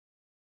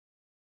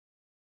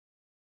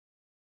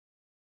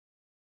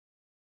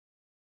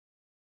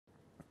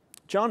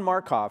John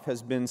Markoff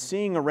has been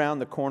seeing around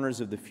the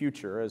corners of the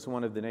future as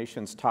one of the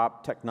nation's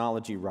top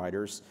technology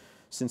writers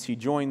since he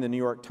joined the New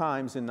York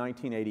Times in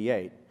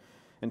 1988.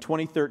 In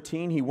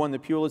 2013, he won the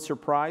Pulitzer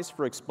Prize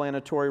for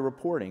explanatory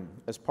reporting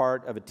as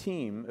part of a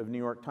team of New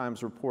York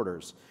Times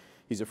reporters.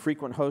 He's a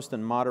frequent host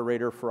and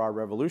moderator for our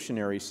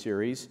Revolutionary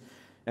series,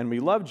 and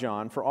we love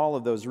John for all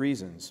of those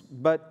reasons.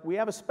 But we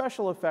have a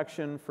special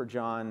affection for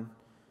John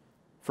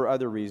for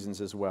other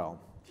reasons as well.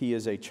 He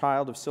is a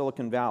child of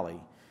Silicon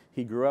Valley.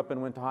 He grew up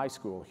and went to high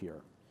school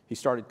here. He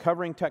started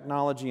covering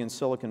technology in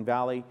Silicon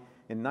Valley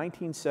in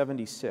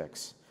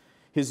 1976.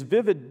 His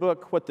vivid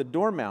book, What the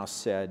Dormouse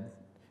Said,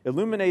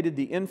 illuminated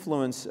the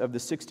influence of the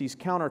 60s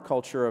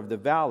counterculture of the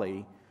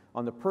Valley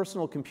on the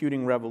personal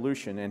computing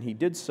revolution, and he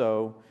did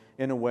so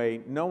in a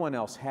way no one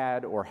else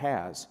had or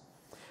has.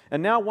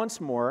 And now, once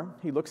more,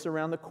 he looks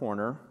around the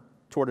corner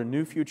toward a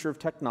new future of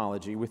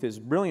technology with his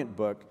brilliant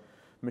book,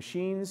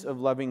 Machines of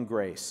Loving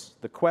Grace,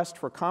 The Quest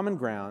for Common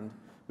Ground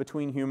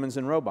Between Humans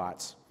and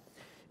Robots.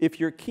 If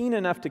you're keen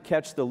enough to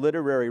catch the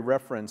literary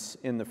reference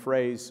in the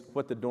phrase,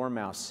 what the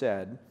dormouse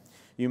said,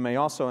 you may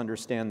also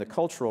understand the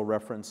cultural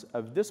reference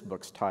of this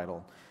book's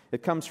title.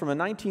 It comes from a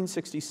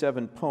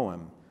 1967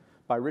 poem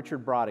by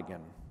Richard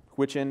Brautigan,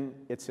 which in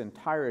its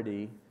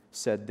entirety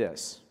said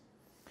this: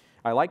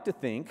 I like to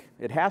think,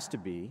 it has to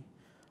be,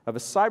 of a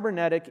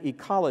cybernetic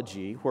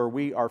ecology where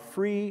we are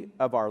free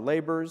of our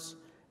labors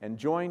and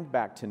joined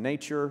back to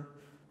nature,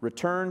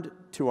 returned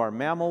to our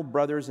mammal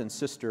brothers and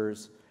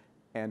sisters,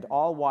 and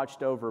all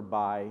watched over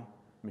by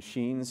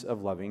machines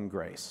of loving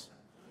grace.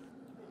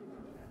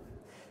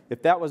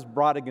 If that was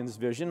Brautigan's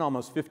vision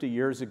almost 50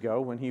 years ago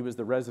when he was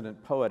the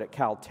resident poet at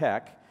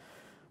Caltech,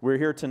 we're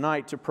here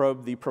tonight to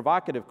probe the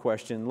provocative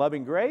question,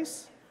 loving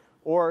grace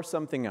or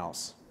something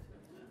else?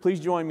 Please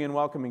join me in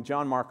welcoming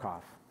John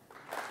Markoff.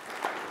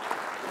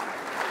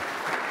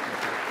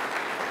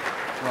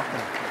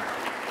 Welcome.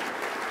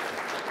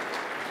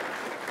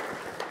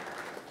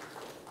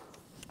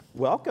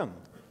 Welcome.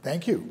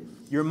 Thank you.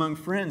 You're among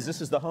friends. This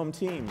is the home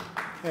team.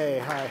 Hey,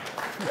 hi.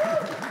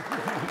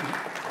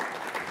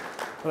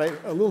 But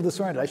a little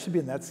disoriented. I should be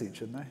in that seat,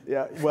 shouldn't I?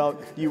 Yeah,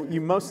 well, you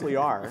mostly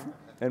are.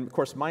 And of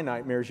course, my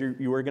nightmare is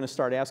you were going to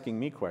start asking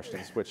me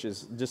questions, which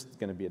is just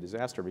going to be a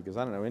disaster because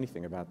I don't know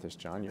anything about this,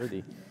 John. You're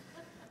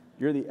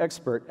the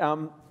expert. I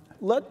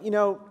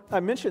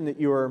mentioned that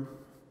you're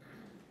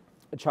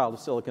a child of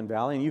Silicon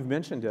Valley, and you've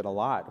mentioned it a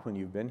lot when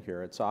you've been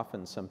here. It's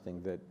often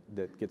something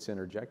that gets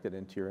interjected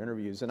into your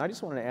interviews. And I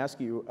just wanted to ask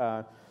you,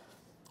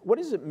 what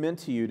has it meant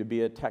to you to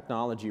be a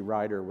technology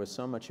writer with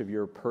so much of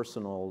your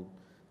personal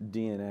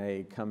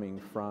DNA coming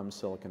from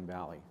Silicon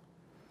Valley?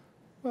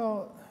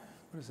 Well,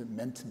 what has it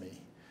meant to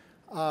me?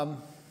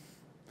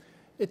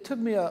 It took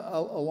me a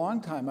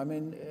long time. I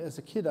mean, as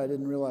a kid, I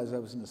didn't realize I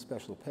was in a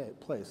special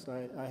place.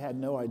 I had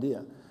no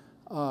idea.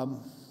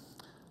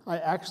 I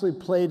actually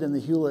played in the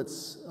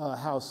Hewlett's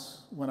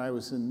house when I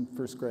was in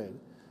first grade.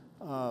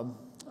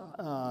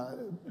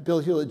 Bill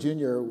Hewlett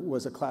Jr.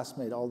 was a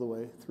classmate all the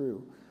way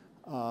through.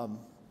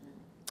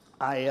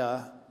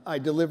 I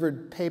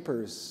delivered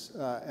papers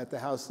at the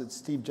house that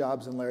Steve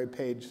Jobs and Larry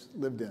Page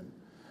lived in.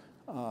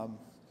 I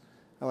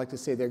like to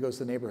say, there goes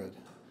the neighborhood.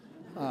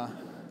 I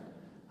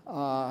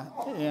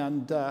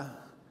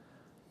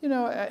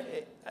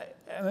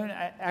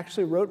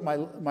actually wrote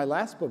my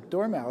last book,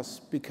 Dormouse,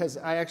 because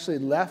I actually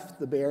left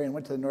the Bay Area and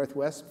went to the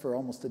Northwest for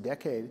almost a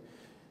decade.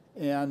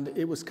 And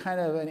it was kind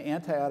of an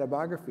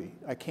anti-autobiography.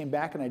 I came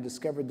back and I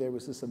discovered there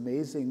was this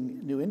amazing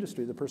new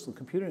industry, the personal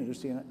computer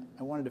industry, and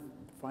I wanted to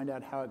find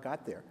out how it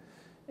got there.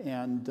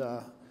 And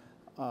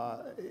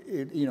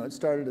it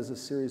started as a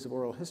series of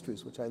oral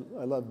histories, which I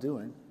love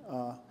doing.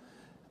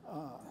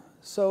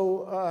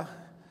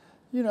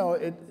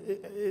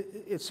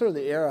 It's sort of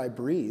the air I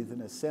breathe,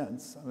 in a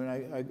sense. I mean,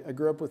 I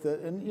grew up with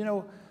it, and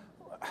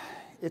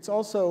it's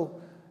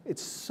so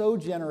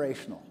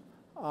generational.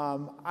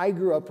 I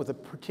grew up with a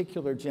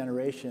particular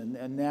generation,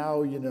 and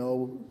now,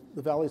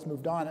 the Valley's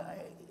moved on.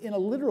 In a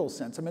literal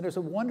sense, I mean, there's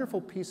a wonderful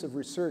piece of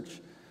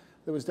research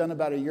that was done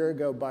about a year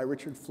ago by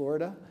Richard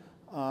Florida,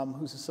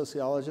 who's a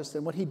sociologist,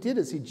 and what he did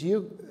is he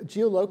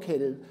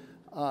geolocated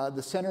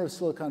the center of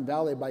Silicon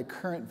Valley by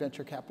current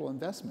venture capital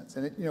investments.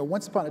 And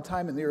once upon a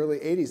time in the early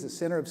 80s, the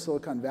center of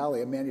Silicon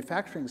Valley, a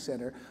manufacturing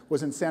center,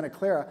 was in Santa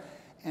Clara,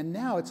 and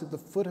now it's at the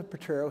foot of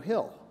Potrero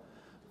Hill.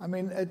 I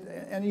mean,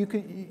 and you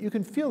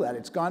can feel that.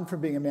 It's gone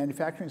from being a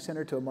manufacturing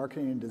center to a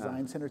marketing and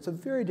design center. It's a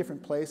very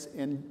different place,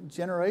 and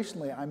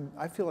generationally,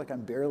 I feel like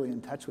I'm barely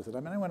in touch with it. I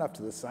mean, I went up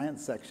to the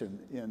science section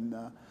in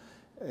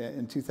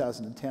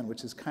 2010,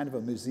 which is kind of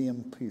a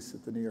museum piece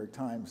at the New York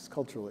Times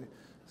culturally.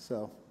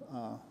 So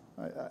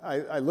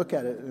I look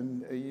at it,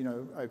 and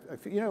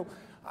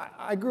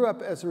I grew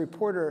up as a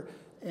reporter,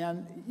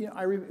 and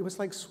it was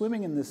like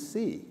swimming in the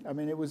sea. I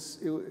mean, I was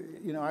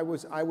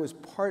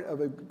part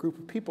of a group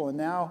of people, and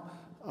now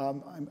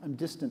I'm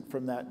distant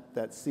from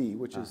that sea,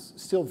 which is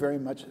still very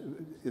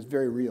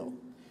real.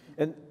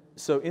 And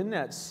so in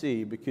that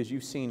sea, because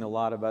you've seen a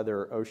lot of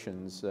other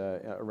oceans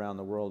around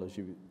the world as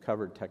you've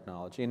covered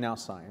technology and now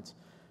science,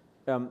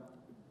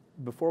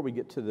 before we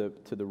get to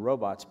the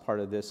robots part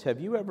of this, have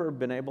you ever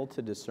been able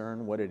to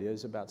discern what it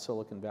is about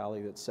Silicon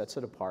Valley that sets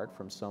it apart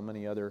from so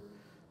many other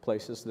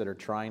places that are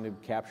trying to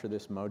capture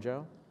this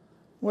mojo?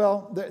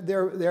 Well,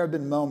 there have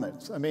been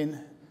moments. I mean,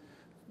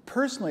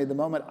 personally, the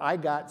moment I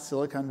got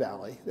Silicon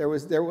Valley, there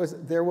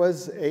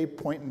was a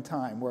point in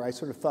time where I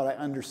sort of thought I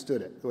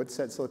understood it, what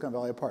set Silicon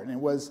Valley apart, and it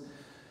was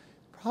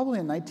probably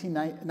in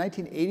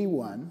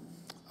 1981.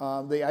 The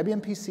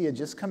IBM PC had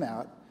just come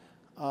out.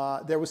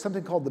 There was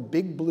something called the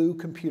Big Blue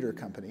Computer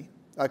Company.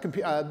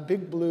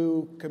 Big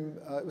Blue,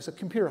 it was a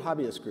computer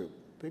hobbyist group.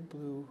 Big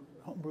Blue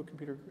Homebrew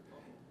Computer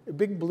Group.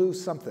 Big Blue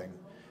something.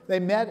 They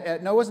met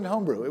at, no, it wasn't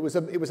Homebrew. It was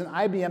an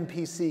IBM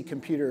PC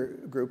computer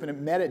group, and it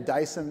met at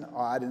Dyson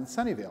Odd in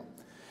Sunnyvale.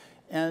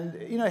 And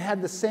you know, it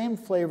had the same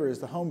flavor as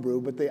the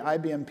Homebrew, but the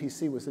IBM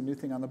PC was the new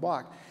thing on the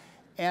block.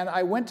 And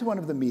I went to one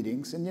of the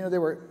meetings, and you know,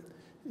 there were,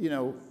 you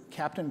know,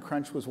 Captain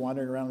Crunch was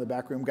wandering around in the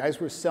back room. Guys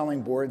were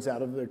selling boards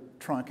out of their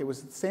trunk. It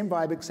was the same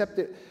vibe, except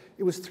it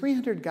was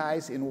 300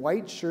 guys in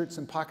white shirts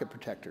and pocket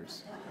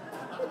protectors.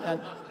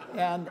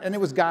 and it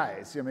was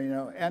guys, I mean, you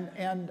know,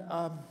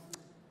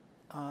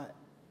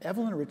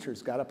 Evelyn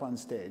Richards got up on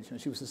stage, and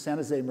she was a San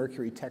Jose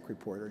Mercury tech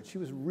reporter, and she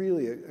was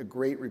really a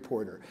great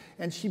reporter.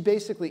 And she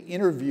basically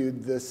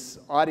interviewed this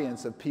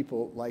audience of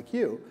people like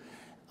you.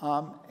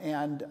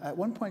 And at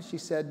one point she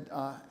said,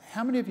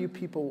 how many of you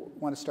people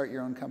want to start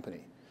your own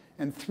company?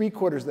 And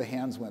 3/4 of the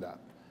hands went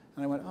up.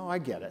 And I went, oh, I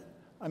get it.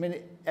 I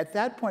mean, at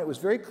that point, it was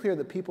very clear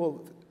that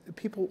people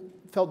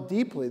felt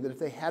deeply that if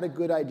they had a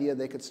good idea,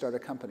 they could start a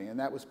company. And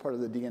that was part of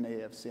the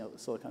DNA of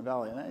Silicon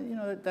Valley. And you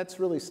know, that's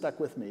really stuck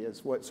with me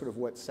as what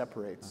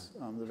separates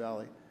the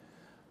Valley.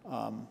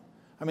 I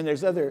mean,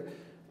 there's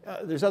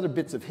other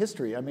bits of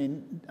history. I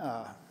mean,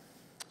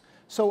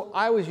 so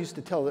I always used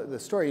to tell the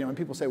story, you know, when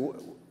people say,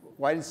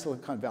 why did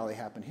Silicon Valley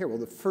happen here? Well,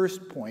 the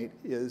first point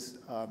is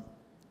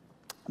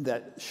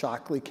that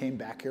Shockley came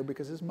back here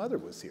because his mother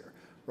was here,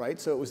 right?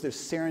 So it was this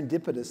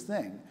serendipitous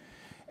thing.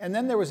 And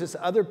then there was this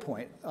other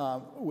point,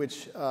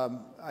 which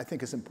I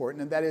think is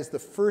important, and that is the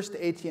first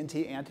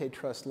AT&T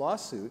antitrust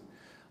lawsuit.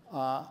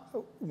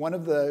 One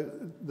of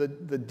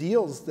the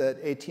deals that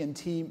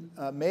AT&T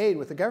made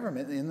with the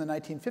government in the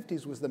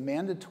 1950s was the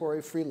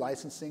mandatory free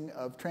licensing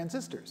of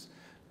transistors.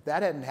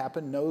 That hadn't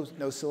happened,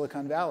 no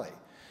Silicon Valley.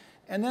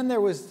 And then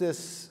there was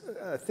this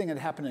thing that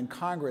happened in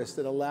Congress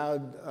that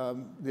allowed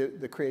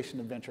the creation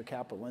of venture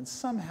capital. And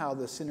somehow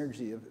the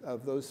synergy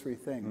of those three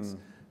things,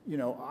 you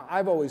know,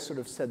 I've always sort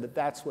of said that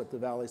that's what the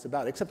Valley's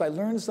about. Except I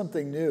learned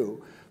something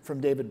new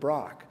from David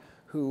Brock,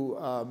 who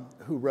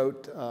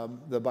wrote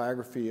the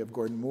biography of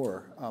Gordon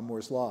Moore,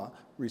 Moore's Law,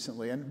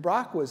 recently. And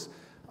Brock was,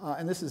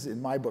 and this is in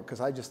my book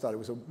because I just thought it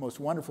was a most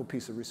wonderful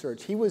piece of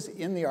research. He was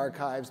in the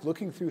archives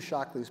looking through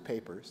Shockley's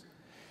papers.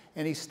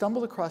 And he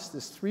stumbled across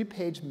this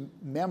 3-page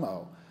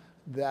memo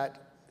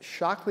that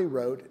Shockley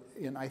wrote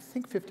in, I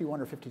think, 51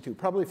 or 52,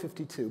 probably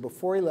 52,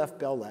 before he left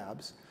Bell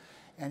Labs.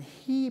 And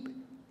he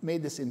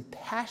made this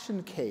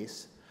impassioned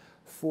case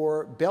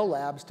for Bell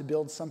Labs to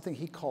build something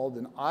he called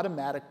an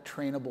automatic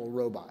trainable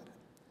robot.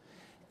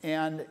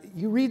 And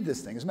you read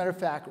this thing. As a matter of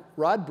fact,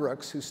 Rod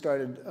Brooks, who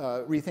started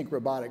Rethink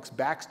Robotics,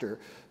 Baxter,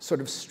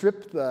 sort of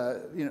stripped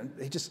the, you know,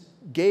 he just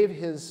gave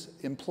his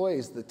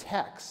employees the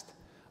text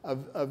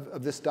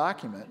of this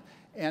document,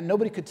 and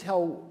nobody could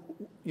tell,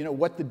 you know,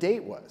 what the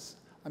date was.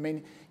 I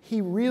mean, he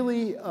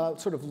really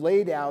sort of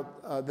laid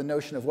out the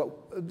notion of what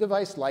a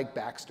device like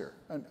Baxter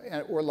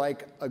or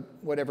like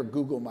whatever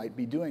Google might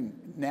be doing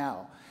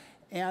now.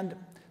 And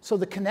so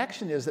the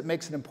connection is that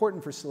makes it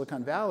important for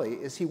Silicon Valley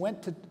is he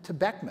went to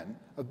Beckman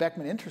of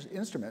Beckman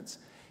Instruments.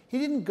 He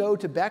didn't go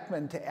to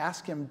Beckman to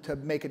ask him to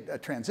make a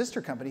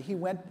transistor company. He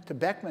went to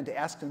Beckman to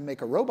ask him to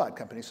make a robot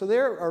company. So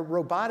there are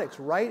robotics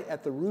right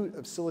at the root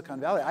of Silicon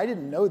Valley. I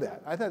didn't know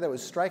that. I thought that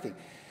was striking.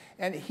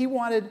 And he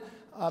wanted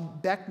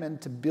Beckman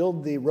to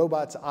build the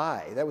robot's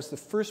eye. That was the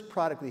first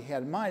product that he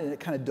had in mind, and it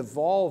kind of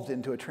devolved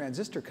into a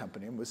transistor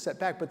company and was set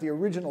back. But the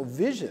original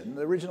vision,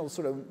 the original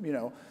sort of, you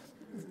know,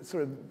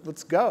 sort of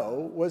let's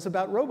go, was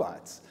about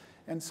robots.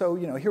 And so,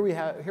 you know, here we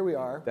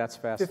are. That's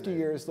fascinating. 50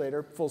 years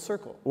later, full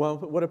circle. Well,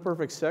 what a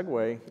perfect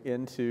segue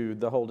into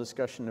the whole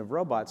discussion of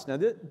robots. Now,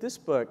 this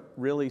book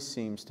really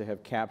seems to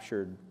have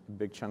captured a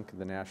big chunk of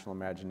the national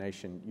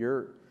imagination.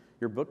 Your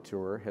book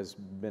tour has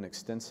been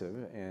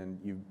extensive, and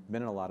you've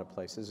been in a lot of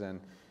places, and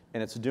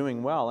it's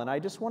doing well. And I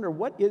just wonder,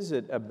 what is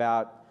it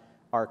about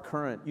our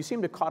current, you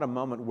seem to have caught a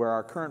moment where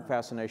our current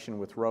fascination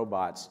with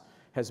robots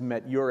has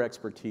met your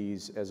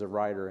expertise as a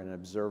writer and an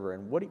observer,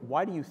 and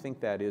why do you think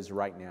that is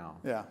right now?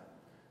 Yeah.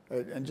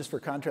 And just for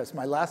contrast,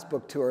 my last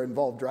book tour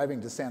involved driving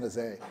to San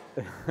Jose.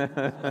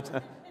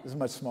 It was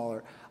much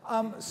smaller.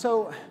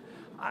 So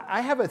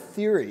I have a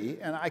theory,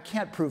 and I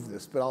can't prove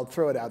this, but I'll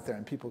throw it out there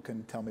and people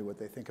can tell me what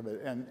they think of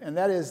it. And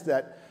that is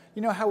that,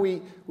 you know how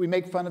we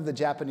make fun of the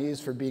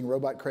Japanese for being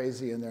robot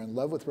crazy and they're in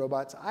love with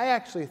robots? I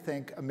actually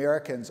think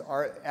Americans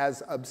are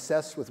as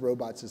obsessed with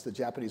robots as the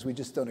Japanese. We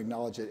just don't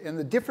acknowledge it. And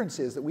the difference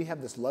is that we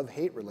have this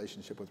love-hate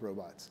relationship with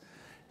robots.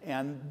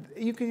 And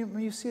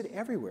you see it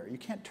everywhere. You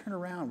can't turn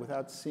around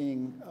without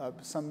seeing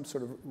some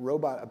sort of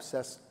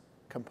robot-obsessed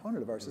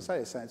component of our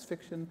society, science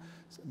fiction,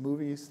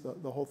 movies,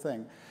 the whole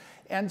thing.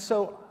 And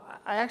so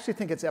I actually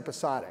think it's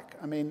episodic.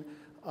 I mean,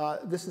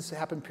 this has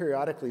happened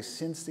periodically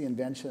since the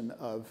invention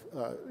of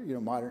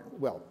modern,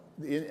 well,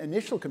 the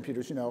initial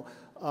computers,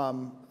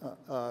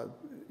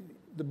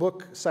 the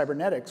book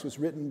Cybernetics was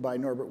written by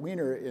Norbert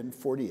Wiener in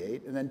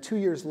 '48, and then 2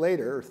 years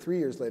later, or 3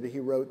 years later, he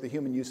wrote The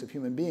Human Use of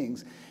Human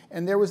Beings.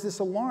 And there was this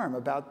alarm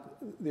about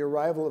the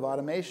arrival of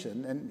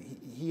automation, and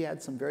he had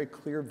some very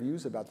clear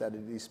views about that,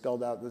 and he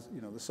spelled out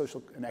the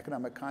social and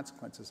economic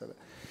consequences of it.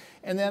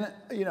 And then,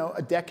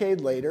 a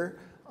decade later,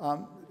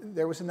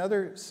 there was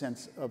another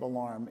sense of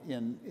alarm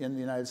in the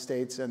United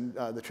States, and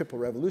the Triple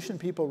Revolution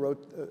people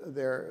wrote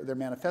their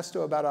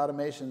manifesto about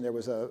automation. There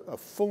was a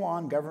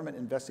full-on government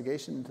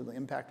investigation into the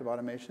impact of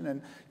automation,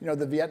 and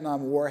the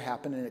Vietnam War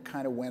happened, and it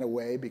kind of went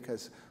away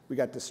because we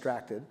got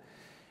distracted.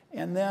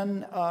 And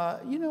then,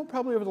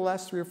 probably over the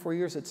last 3 or 4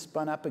 years, it's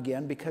spun up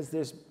again because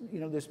there's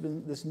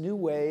been this new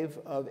wave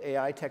of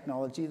AI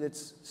technology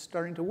that's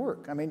starting to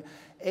work. I mean,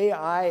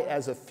 AI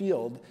as a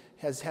field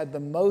has had the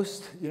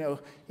most, it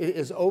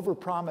is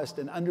overpromised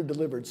and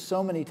underdelivered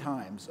so many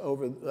times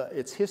over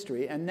its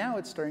history, and now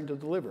it's starting to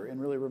deliver in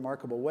really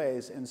remarkable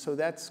ways, and so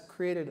that's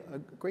created a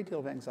great deal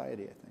of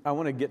anxiety, I think. I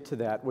want to get to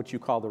that, what you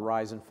call the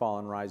rise and fall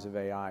and rise of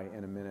AI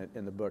in a minute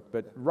in the book,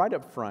 but right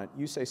up front,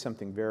 you say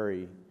something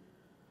very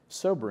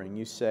sobering.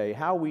 You say,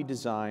 how we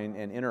design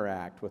and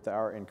interact with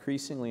our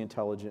increasingly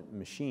intelligent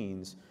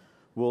machines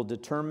will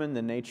determine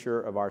the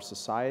nature of our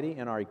society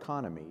and our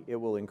economy. It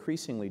will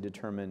increasingly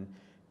determine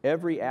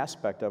every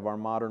aspect of our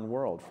modern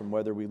world, from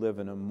whether we live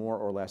in a more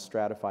or less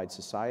stratified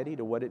society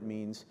to what it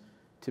means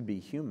to be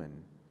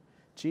human.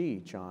 Gee,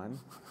 John,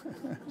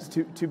 it's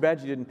too bad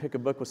you didn't pick a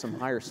book with some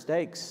higher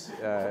stakes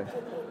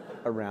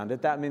around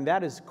it.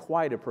 That is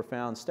quite a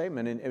profound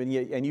statement,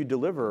 and you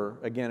deliver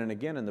again and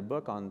again in the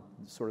book on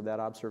sort of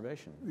that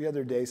observation. The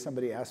other day,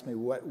 somebody asked me,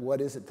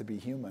 what is it to be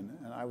human?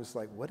 And I was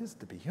like, what is it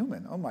to be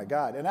human? Oh my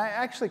God. And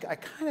I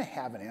kind of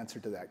have an answer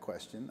to that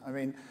question. I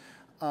mean,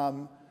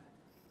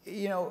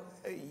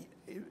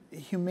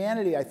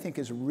 humanity, I think,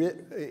 is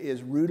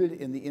rooted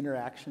in the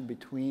interaction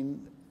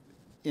between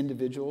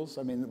individuals.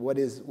 I mean, what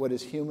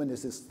is human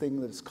is this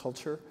thing that is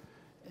culture.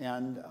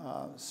 And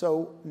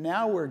so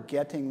now we're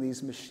getting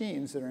these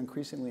machines that are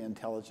increasingly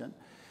intelligent.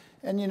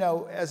 And,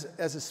 as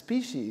a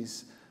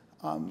species,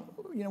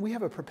 we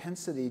have a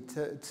propensity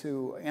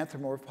to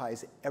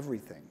anthropomorphize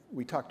everything.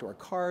 We talk to our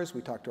cars, we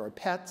talk to our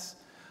pets.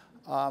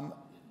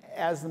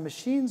 As the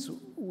machines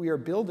we are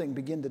building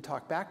begin to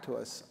talk back to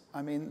us,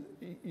 I mean,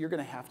 you're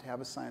going to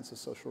have a science of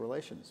social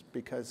relations,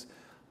 because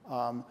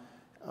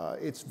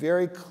it's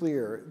very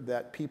clear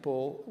that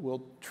people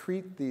will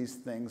treat these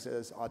things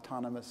as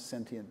autonomous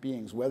sentient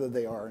beings, whether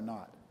they are or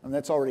not. And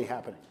that's already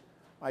happening.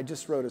 I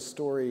just wrote a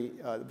story,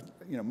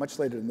 much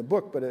later in the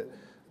book, but it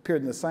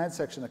appeared in the science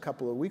section a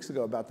couple of weeks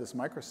ago about this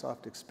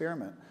Microsoft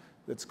experiment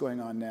that's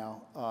going on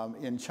now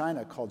in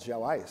China called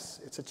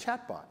Xiaoice. It's a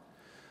chatbot.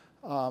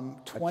 A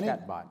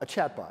chatbot. A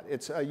chatbot.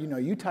 It's,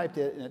 you typed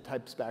it and it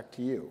types back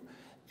to you.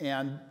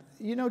 And,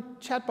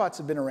 chatbots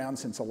have been around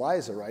since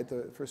ELIZA, right?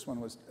 The first one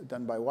was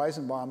done by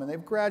Weizenbaum, and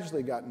they've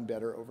gradually gotten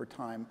better over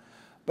time.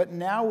 But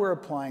now we're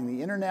applying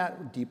the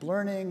internet, deep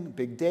learning,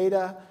 big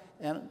data,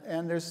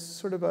 and there's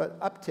sort of an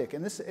uptick.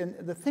 And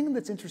the thing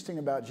that's interesting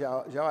about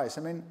Xiaoice,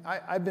 I mean,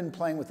 I've been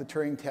playing with the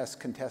Turing test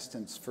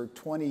contestants for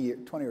 20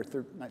 or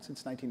 30,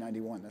 since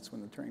 1991. That's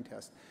when the Turing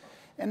test.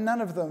 And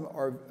none of them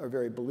are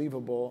very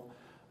believable.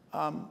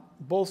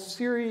 Both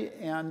Siri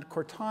and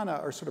Cortana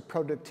are sort of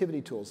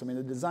productivity tools. I mean,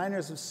 the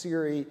designers of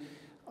Siri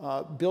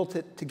built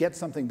it to get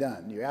something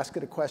done. You ask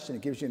it a question,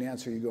 it gives you an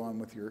answer, you go on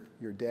with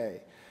your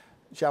day.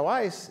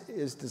 Xiaoice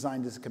is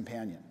designed as a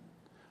companion.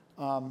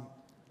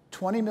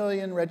 20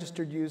 million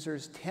registered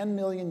users, 10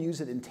 million use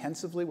it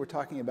intensively. We're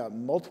talking about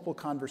multiple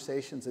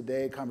conversations a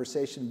day,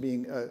 conversation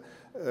being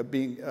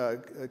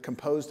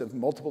composed of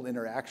multiple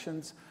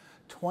interactions.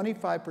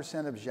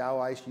 25% of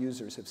Xiaoice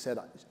users have said,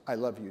 I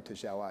love you to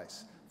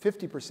Xiaoice.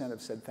 50%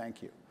 have said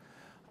thank you.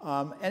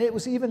 And it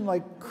was even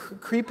like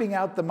creeping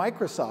out the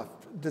Microsoft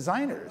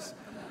designers.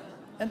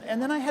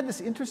 And then I had this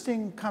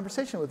interesting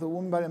conversation with a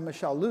woman by the name of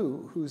Michelle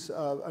Liu, who's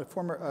a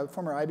former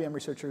IBM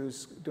researcher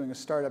who's doing a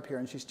startup here,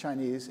 and she's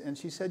Chinese. And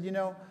she said,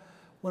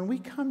 when we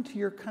come to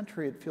your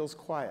country, it feels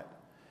quiet.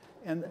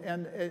 And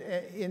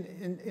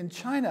in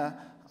China,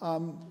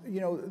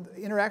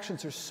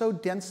 interactions are so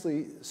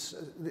densely,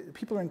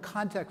 people are in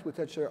contact with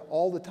each other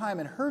all the time.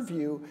 And her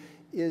view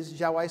is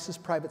Xiaoice's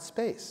private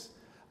space.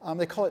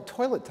 They call it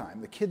toilet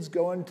time. The kids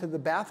go into the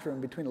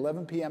bathroom between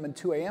 11 p.m. and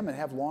 2 a.m. and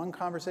have long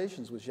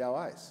conversations with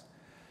Xiaoice.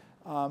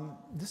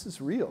 This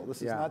is real.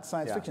 This is not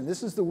science fiction.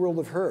 This is the world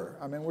of her.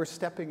 I mean, we're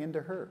stepping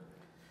into her.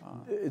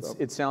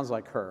 It sounds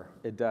like her.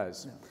 It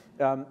does.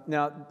 Yeah.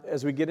 Now,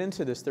 as we get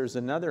into this, there's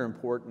another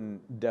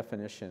important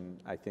definition,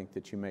 I think,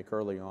 that you make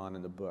early on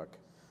in the book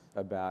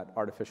about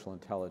artificial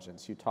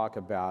intelligence. You talk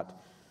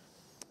about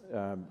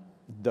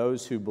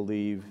those who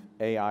believe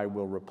AI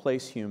will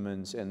replace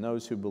humans and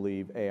those who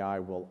believe AI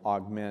will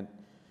augment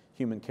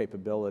human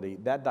capability.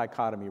 That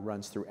dichotomy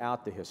runs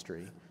throughout the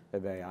history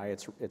of AI.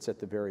 It's at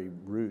the very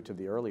root of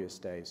the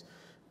earliest days.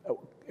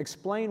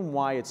 Explain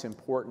why it's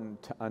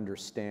important to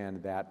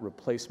understand that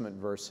replacement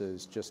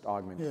versus just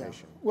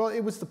augmentation. Yeah. Well,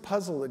 it was the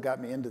puzzle that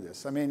got me into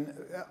this. I mean,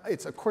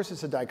 of course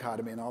it's a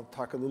dichotomy, and I'll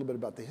talk a little bit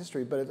about the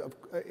history, but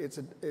it's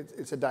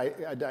a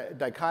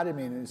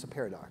dichotomy and it's a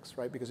paradox,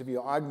 right? Because if you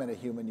augment a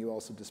human, you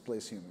also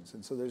displace humans.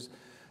 And so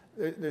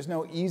there's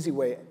no easy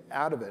way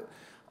out of it.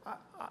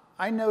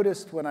 I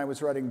noticed when I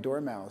was writing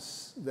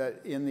Dormouse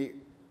that in the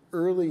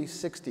early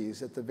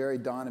 60s, at the very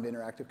dawn of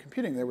interactive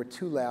computing, there were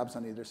two labs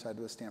on either side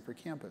of the Stanford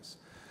campus.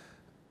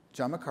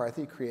 John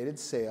McCarthy created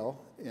SAIL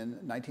in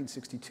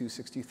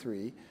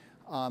 1962-63.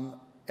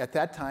 At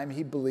that time,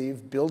 he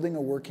believed building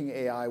a working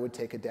AI would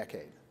take a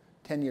decade,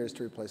 10 years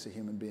to replace a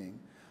human being.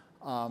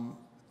 On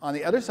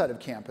the other side of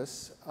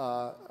campus,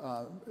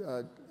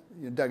 Doug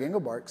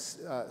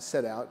Engelbart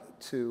set out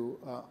to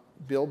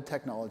build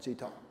technology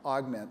to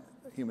augment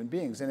human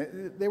beings.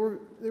 And they were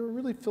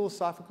really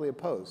philosophically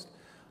opposed.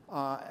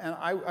 And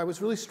I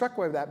was really struck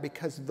by that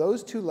because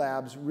those two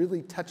labs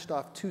really touched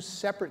off two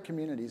separate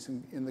communities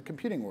in the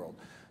computing world,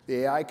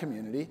 the AI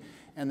community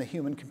and the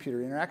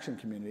human-computer interaction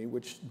community,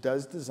 which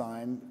does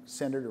design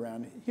centered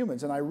around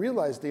humans. And I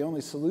realized the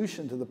only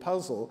solution to the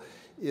puzzle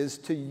is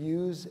to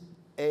use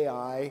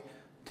AI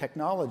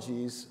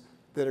technologies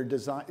that are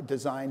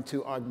designed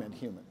to augment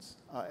humans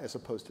as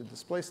opposed to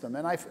displace them.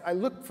 And I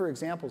looked for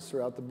examples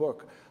throughout the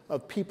book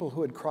of people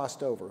who had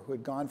crossed over, who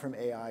had gone from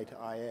AI to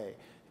IA.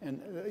 And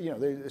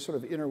they're sort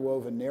of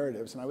interwoven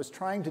narratives, and I was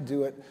trying to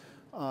do it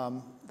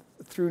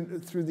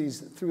through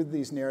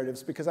these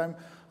narratives because I'm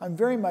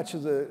very much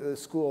of the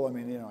school. I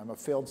mean, I'm a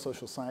failed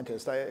social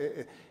scientist.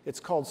 It's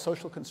called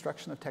social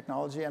construction of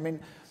technology. I mean,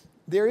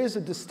 there is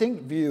a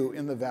distinct view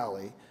in the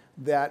Valley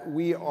that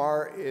we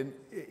are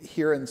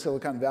here in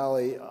Silicon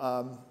Valley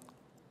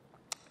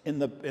in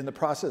the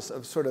process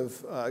of sort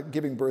of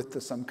giving birth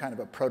to some kind of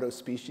a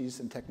proto-species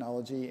in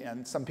technology,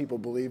 and some people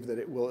believe that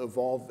it will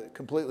evolve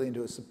completely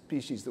into a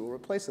species that will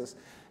replace us,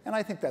 and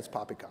I think that's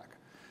poppycock.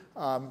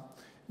 I'm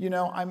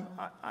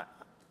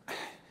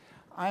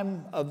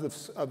of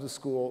the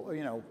school.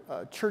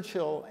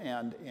 Churchill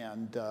and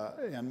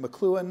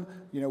McLuhan.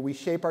 We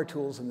shape our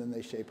tools and then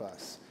they shape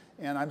us.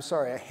 And I'm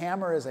sorry, a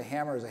hammer is a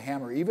hammer is a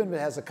hammer, even if it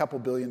has a couple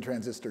billion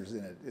transistors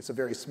in it. It's a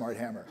very smart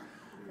hammer.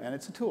 And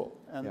it's a tool,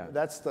 and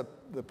that's the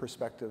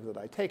perspective that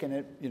I take.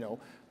 And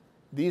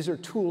these are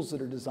tools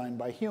that are designed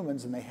by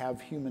humans, and they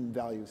have human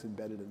values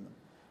embedded in them.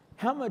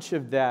 How much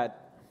of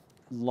that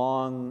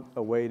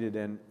long-awaited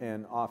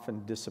and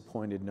often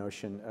disappointed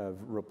notion of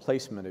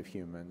replacement of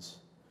humans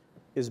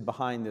is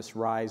behind this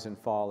rise and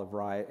fall of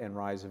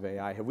rise of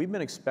AI? Have we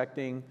been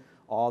expecting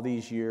all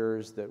these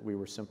years that we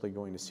were simply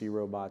going to see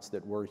robots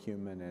that were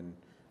human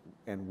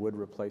and would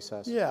replace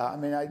us? Yeah, I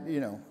mean,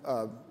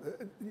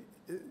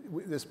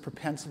 this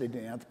propensity to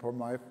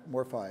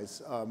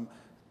anthropomorphize,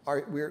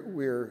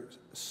 we're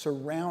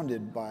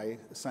surrounded by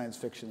science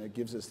fiction that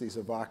gives us these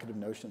evocative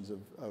notions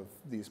of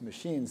these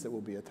machines that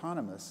will be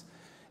autonomous.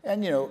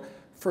 And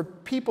for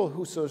people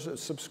who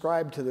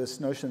subscribe to this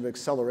notion of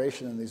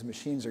acceleration and these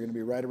machines are going to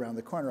be right around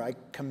the corner, I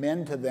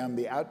commend to them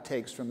the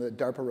outtakes from the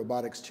DARPA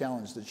Robotics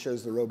Challenge that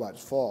shows the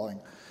robots falling.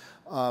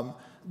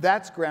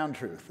 That's ground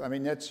truth. I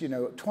mean, that's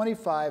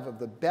 25 of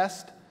the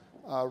best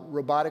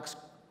robotics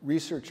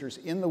researchers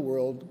in the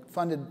world,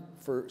 funded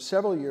for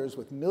several years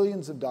with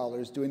millions of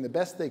dollars, doing the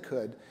best they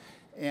could,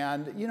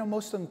 and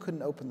most of them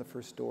couldn't open the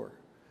first door.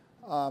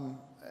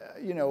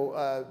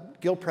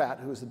 Gil Pratt,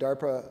 who was the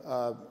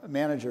DARPA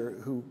manager,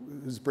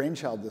 whose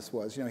brainchild this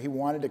was, he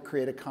wanted to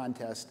create a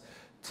contest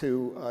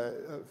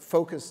to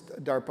focus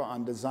DARPA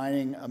on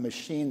designing a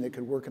machine that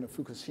could work in a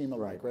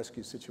Fukushima-like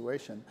rescue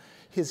situation.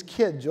 His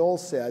kid, Joel,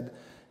 said,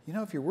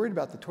 if you're worried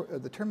about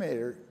the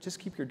Terminator, just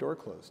keep your door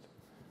closed.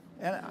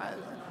 And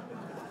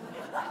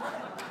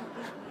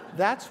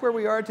that's where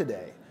we are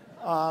today.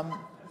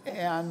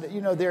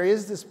 There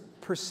is this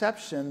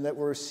perception that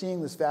we're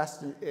seeing this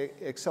vast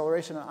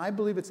acceleration, and I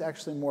believe it's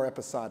actually more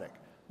episodic.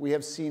 We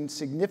have seen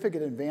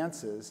significant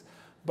advances,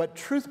 but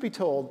truth be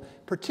told,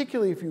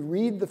 particularly if you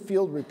read the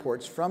field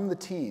reports from the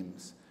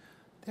teams,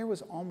 there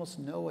was almost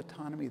no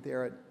autonomy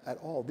there at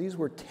all. These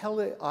were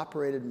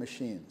teleoperated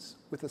machines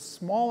with a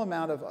small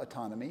amount of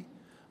autonomy.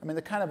 I mean,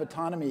 the kind of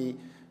autonomy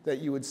that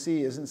you would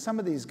see is in some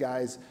of these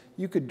guys,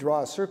 you could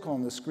draw a circle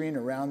on the screen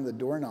around the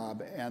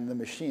doorknob and the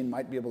machine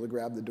might be able to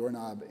grab the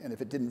doorknob, and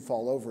if it didn't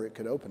fall over, it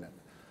could open it.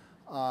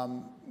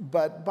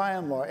 But by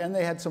and large, and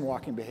they had some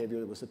walking behavior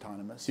that was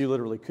autonomous. So you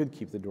literally could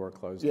keep the door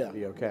closed and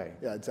be okay.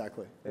 Yeah,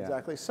 exactly. Yeah.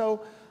 Exactly.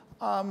 So,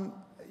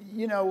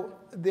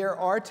 there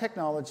are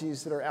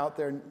technologies that are out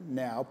there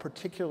now,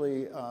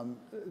 particularly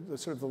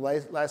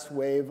the last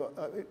wave,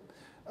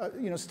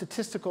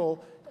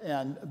 statistical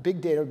and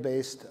big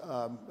data-based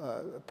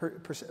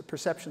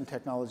perception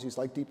technologies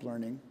like deep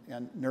learning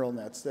and neural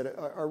nets that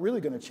are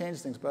really going to change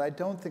things, but I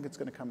don't think it's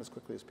going to come as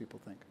quickly as people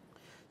think.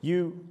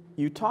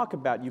 You talk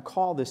about, you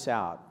call this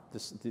out,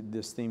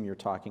 this theme you're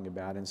talking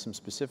about in some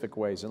specific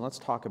ways, and let's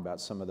talk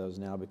about some of those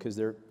now because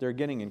they're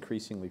getting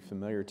increasingly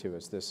familiar to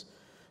us,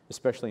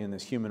 especially in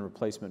this human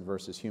replacement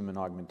versus human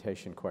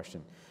augmentation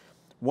question.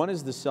 One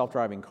is the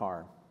self-driving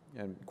car,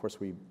 and of course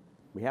we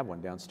have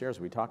one downstairs.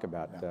 We talk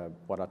about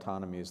what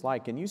autonomy is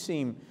like, and you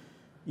seem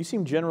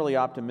generally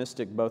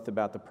optimistic both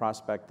about the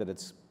prospect that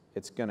it's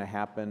going to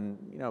happen,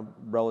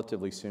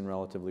 relatively soon,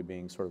 relatively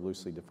being sort of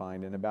loosely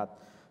defined, and about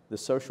the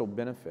social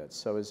benefits.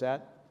 So is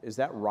that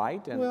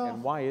right,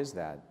 and why is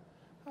that?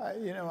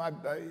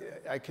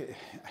 I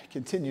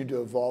continue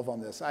to evolve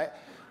on this.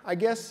 I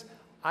guess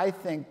I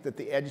think that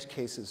the edge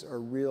cases are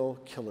real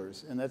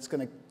killers, and that's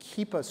going to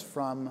keep us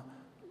from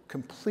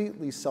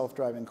completely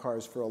self-driving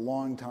cars for a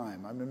long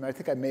time. I mean, I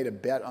think I made a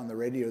bet on the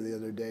radio the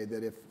other day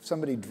that if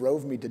somebody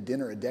drove me to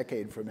dinner a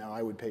decade from now,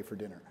 I would pay for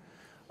dinner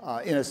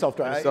in a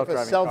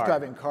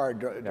self-driving car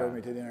drove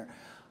me to dinner.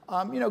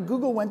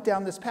 Google went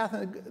down this path,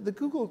 and the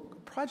Google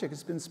project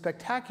has been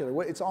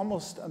spectacular. It's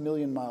almost 1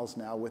 million miles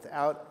now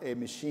without a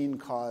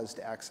machine-caused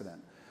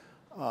accident.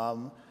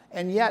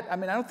 And yet, I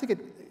mean, I don't think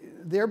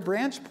their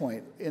branch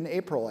point in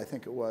April, I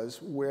think it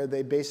was, where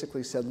they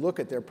basically said, look,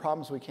 there are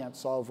problems we can't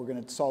solve. We're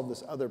going to solve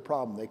this other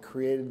problem. They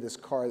created this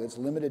car that's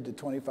limited to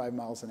 25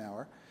 miles an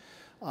hour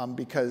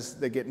because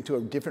they get into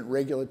a different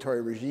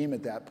regulatory regime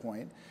at that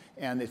point.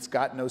 And it's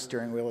got no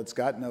steering wheel. It's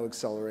got no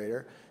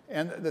accelerator.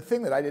 And the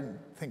thing that I didn't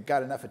think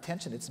got enough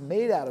attention, it's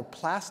made out of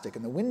plastic,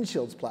 and the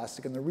windshield's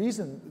plastic. And the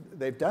reason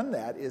they've done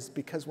that is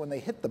because when they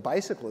hit the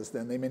bicyclists,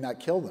 then they may not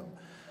kill them,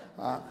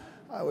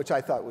 which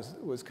I thought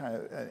was kind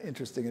of an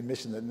interesting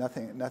admission that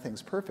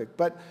nothing's perfect.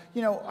 But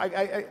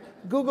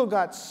Google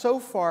got so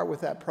far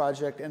with that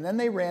project, and then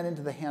they ran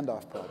into the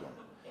handoff problem.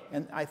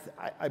 And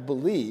I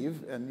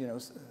believe,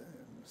 and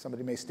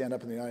somebody may stand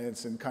up in the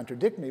audience and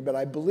contradict me, but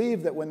I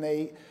believe that when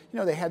they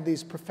had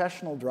these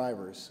professional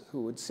drivers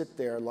who would sit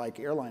there like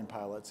airline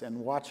pilots and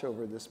watch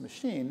over this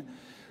machine,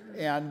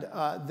 and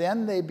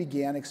then they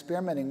began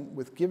experimenting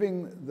with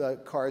giving the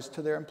cars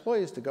to their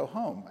employees to go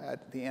home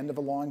at the end of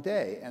a long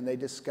day, and they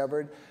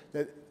discovered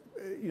that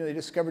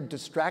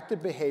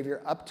distracted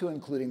behavior up to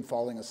including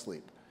falling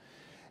asleep,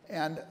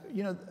 and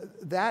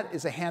that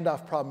is a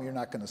handoff problem you're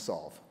not going to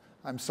solve.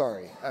 I'm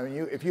sorry. I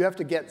mean, if you have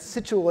to get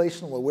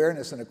situational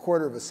awareness in a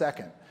quarter of a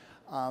second,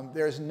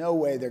 there's no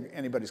way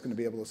anybody's going to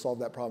be able to solve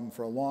that problem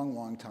for a long,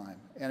 long time.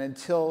 And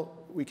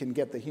until we can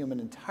get the human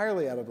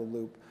entirely out of the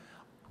loop,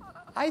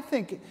 I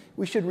think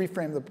we should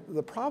reframe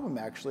the problem,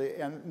 actually,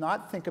 and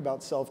not think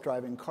about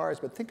self-driving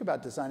cars, but think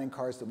about designing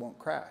cars that won't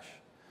crash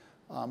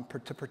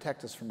to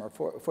protect us from our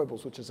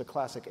foibles, which is a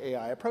classic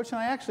AI approach. And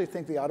I actually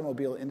think the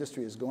automobile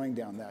industry is going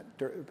down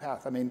that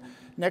path. I mean,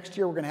 next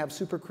year we're going to have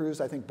Super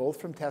Cruise, I think both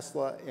from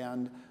Tesla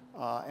and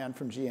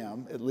from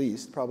GM, at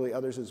least, probably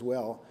others as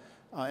well.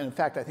 And in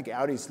fact, I think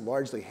Audi's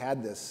largely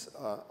had this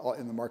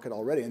in the market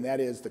already, and that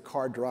is the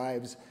car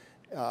drives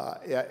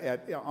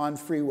on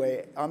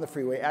the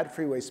freeway at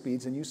freeway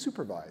speeds, and you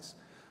supervise.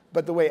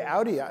 But the way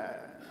Audi, I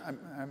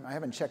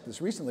haven't checked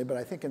this recently, but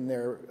I think in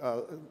their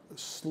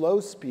slow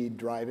speed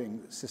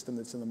driving system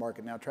that's in the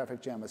market now,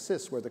 traffic jam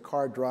assist, where the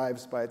car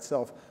drives by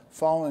itself,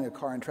 following a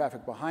car in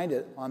traffic behind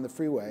it on the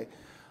freeway,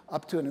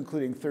 up to and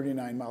including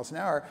 39 miles an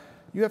hour,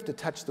 you have to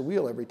touch the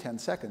wheel every 10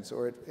 seconds,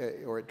 or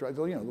it drives.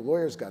 The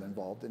lawyers got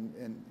involved,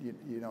 and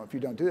if you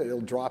don't do it, it'll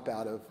drop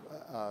out of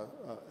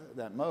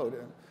that mode.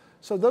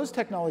 So those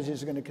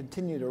technologies are going to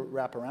continue to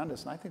wrap around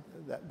us, and I think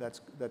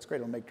that's great.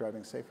 It'll make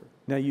driving safer.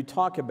 Now, you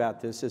talk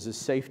about this as a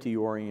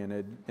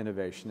safety-oriented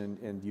innovation,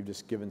 and you've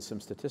just given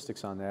some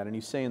statistics on that. And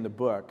you say in the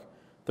book,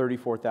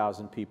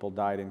 34,000 people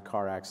died in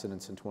car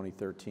accidents in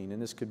 2013, and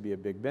this could be a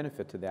big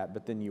benefit to that.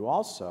 But then you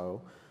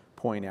also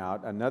point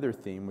out another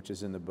theme, which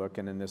is in the book,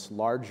 and in this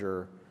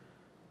larger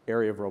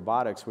area of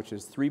robotics, which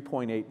is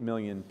 3.8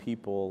 million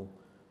people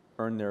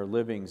earn their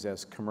livings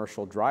as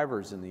commercial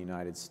drivers in the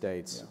United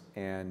States,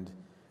 and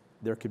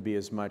there could be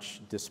as much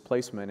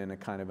displacement in a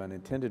kind of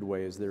unintended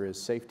way as there is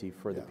safety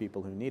for the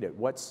people who need it.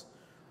 What's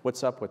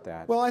up with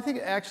that? Well, I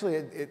think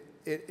actually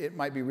it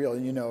might be real.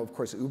 And of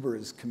course, Uber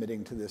is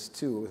committing to this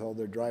too. With all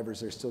their drivers,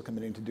 they're still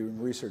committing to doing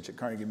research at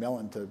Carnegie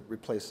Mellon to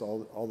replace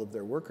all of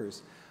their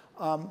workers.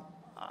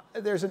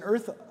 There's an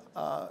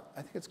I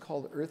think it's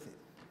called Earth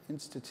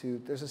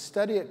Institute. There's a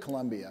study at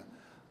Columbia,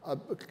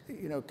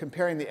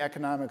 comparing the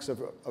economics of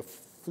a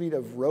fleet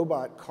of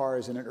robot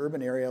cars in an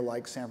urban area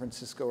like San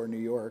Francisco or New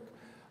York,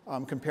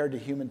 compared to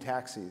human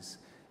taxis.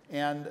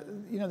 And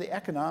the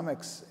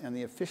economics and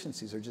the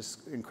efficiencies are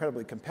just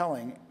incredibly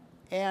compelling.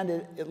 And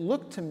it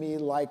looked to me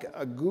like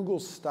a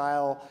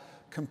Google-style,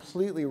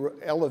 completely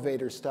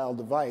elevator-style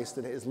device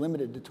that is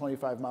limited to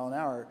 25 miles an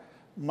hour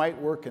might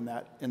work in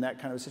that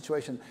kind of a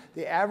situation.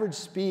 The average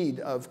speed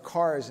of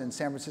cars in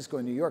San Francisco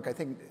and New York, I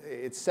think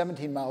it's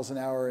 17 miles an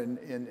hour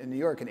in New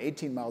York and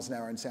 18 miles an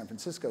hour in San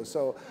Francisco.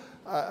 So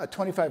a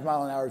 25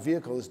 mile an hour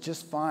vehicle is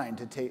just fine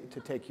to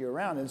take you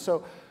around. And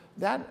so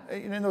that,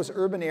 in those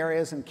urban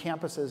areas and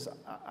campuses,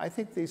 I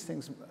think these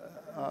things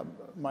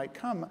might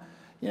come.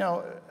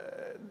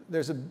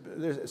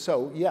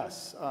 So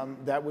yes,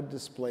 that would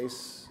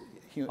displace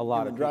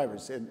human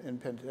drivers in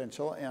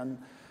potential, and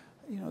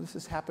this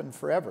has happened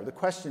forever. The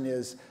question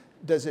is,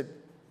 does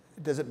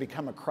it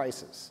become a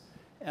crisis?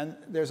 And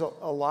there's a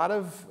lot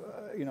of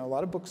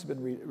books have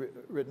been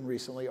written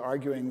recently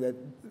arguing that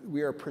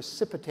we are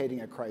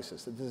precipitating a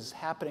crisis, that this is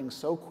happening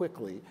so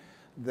quickly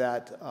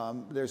that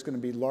there's going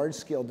to be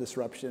large-scale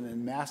disruption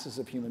and masses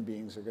of human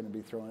beings are going to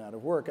be thrown out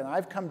of work. And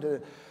I've come to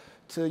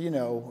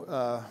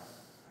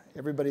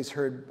everybody's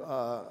heard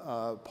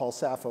Paul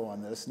Sappho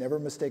on this, never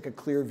mistake a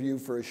clear view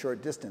for a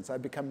short distance.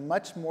 I've become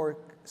much more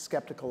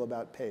skeptical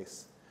about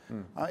pace.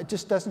 It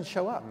just doesn't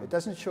show up. It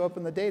doesn't show up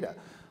in the data.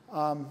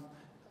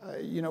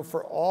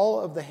 For all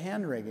of the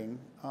hand-wringing,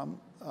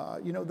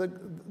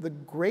 the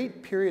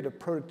great period of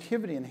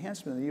productivity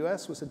enhancement in the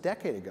US was a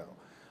decade ago.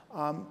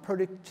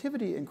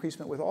 Productivity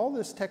increasement with all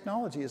this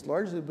technology has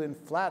largely been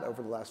flat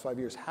over the last 5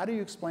 years. How do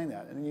you explain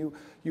that? And you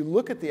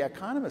look at the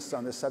economists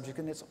on this subject,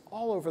 and it's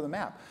all over the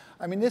map.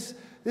 I mean, this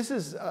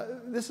is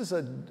a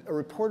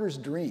reporter's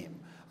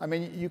dream. I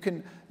mean, you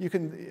can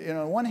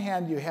on one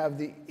hand, you have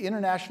the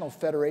International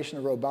Federation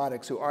of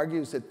Robotics, who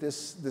argues that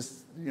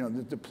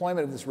the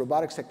deployment of this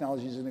robotics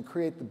technology is going to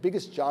create the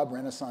biggest job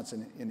renaissance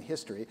in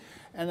history.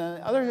 And on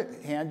the other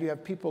hand, you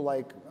have people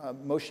like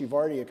Moshe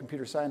Vardi, a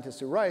computer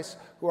scientist at Rice,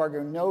 who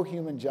argue no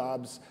human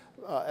jobs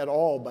at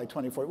all by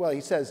 2040. Well,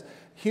 he says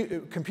robots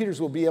and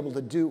computers will be able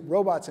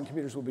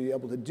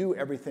to do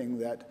everything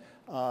that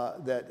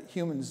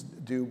humans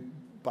do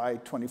by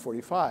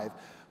 2045.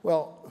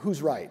 Well,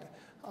 who's right?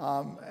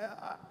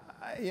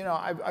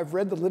 I've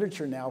read the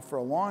literature now for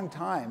a long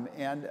time,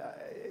 and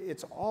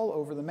it's all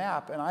over the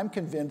map. And I'm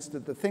convinced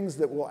that the things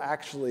that will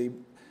actually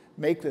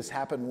make this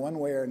happen one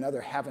way or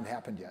another haven't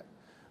happened yet.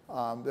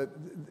 Let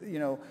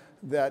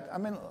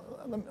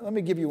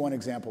me give you one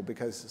example,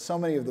 because so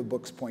many of the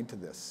books point to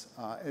this.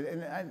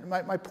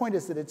 My point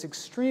is that it's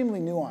extremely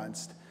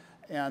nuanced,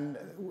 and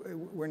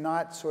we're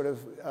not sort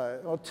of,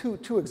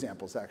 two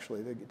examples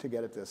actually to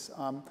get at this.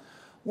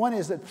 One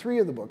is that 3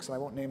 of the books, and I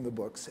won't name the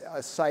books,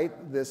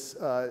 cite this,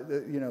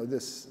 the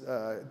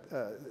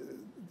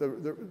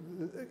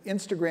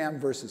Instagram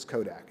versus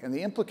Kodak. And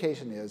the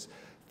implication is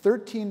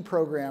 13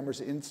 programmers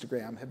at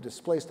Instagram have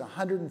displaced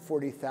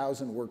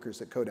 140,000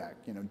 workers at Kodak,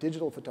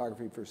 digital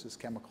photography versus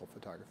chemical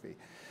photography.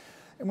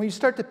 And when you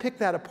start to pick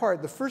that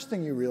apart, the first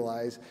thing you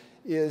realize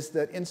is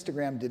that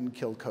Instagram didn't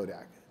kill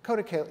Kodak.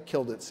 Kodak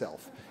killed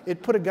itself.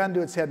 It put a gun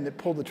to its head and it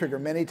pulled the trigger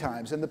many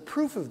times. And the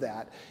proof of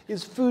that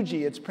is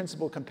Fuji, its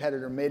principal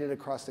competitor, made it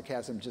across the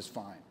chasm just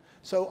fine.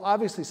 So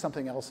obviously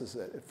something else is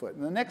at foot.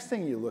 And the next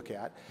thing you look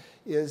at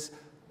is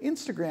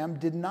Instagram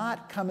did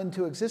not come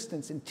into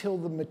existence until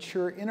the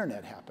mature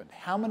internet happened.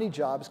 How many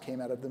jobs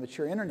came out of the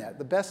mature internet?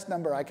 The best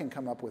number I can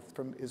come up with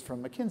is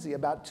from McKinsey,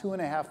 about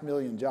 2.5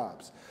 million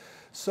jobs.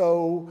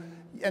 So,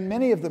 and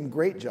many of them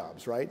great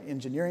jobs, right?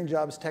 Engineering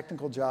jobs,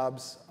 technical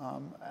jobs.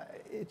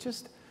 It's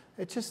just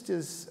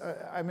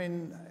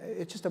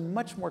a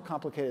much more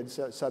complicated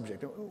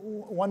subject.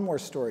 One more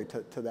story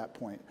to that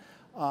point.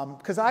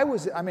 Because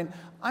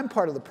I'm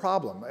part of the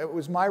problem. It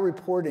was my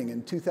reporting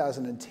in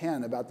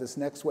 2010 about this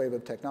next wave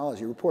of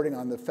technology, reporting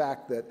on the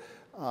fact that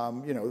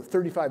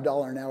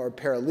 $35 an hour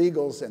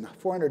paralegals and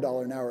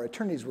 $400 an hour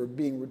attorneys were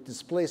being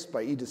displaced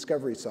by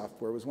e-discovery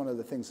software. It was one of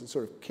the things that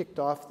sort of kicked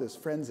off this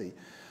frenzy.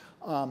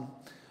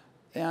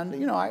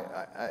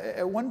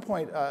 At one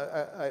point,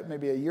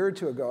 maybe a year or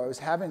two ago, I was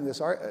having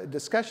this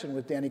discussion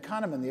with Danny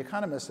Kahneman, the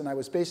economist, and I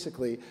was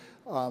basically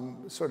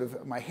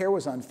my hair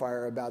was on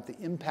fire about the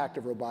impact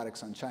of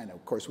robotics on China,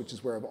 of course, which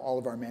is where all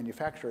of our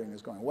manufacturing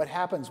is going. What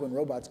happens when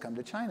robots come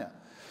to China?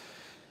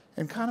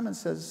 And Kahneman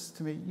says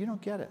to me, you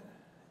don't get it.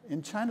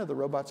 In China, the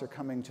robots are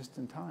coming just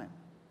in time.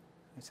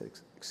 I said,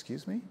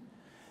 excuse me?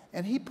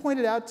 And he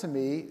pointed out to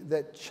me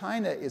that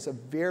China is a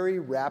very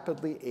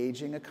rapidly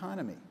aging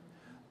economy.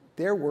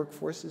 Their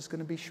workforce is going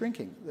to be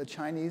shrinking. The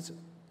Chinese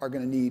are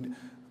going to need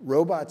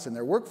robots in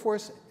their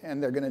workforce,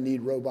 and they're going to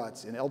need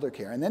robots in elder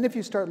care. And then if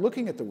you start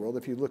looking at the world,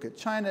 if you look at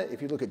China,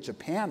 if you look at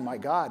Japan, my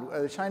God,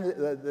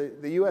 the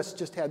U.S.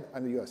 just had,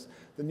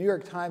 the New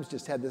York Times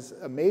just had this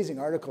amazing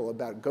article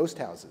about ghost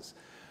houses.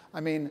 I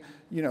mean,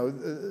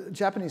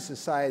 Japanese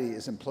society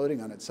is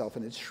imploding on itself,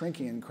 and it's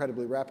shrinking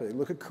incredibly rapidly.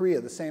 Look at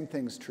Korea, the same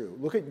thing's true.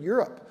 Look at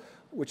Europe,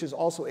 which is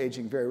also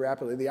aging very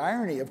rapidly. The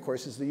irony, of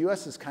course, is the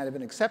US is kind of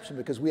an exception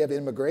because we have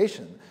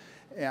immigration,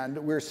 and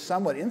we're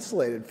somewhat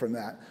insulated from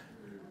that.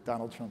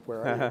 Donald Trump,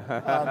 where are you?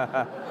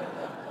 I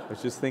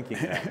was just thinking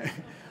that.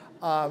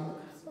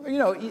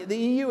 The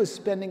EU is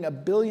spending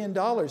 $1 billion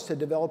to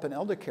develop an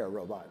elder care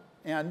robot.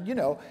 And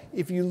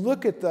if you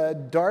look at the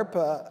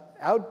DARPA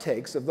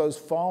outtakes of those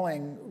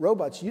falling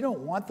robots, you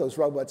don't want those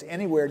robots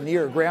anywhere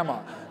near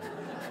grandma.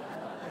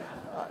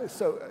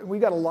 So we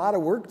got a lot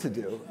of work to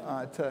do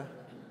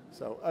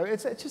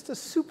it's just a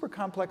super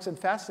complex and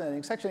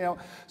fascinating section.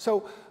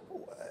 So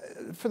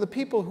for the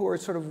people who are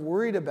sort of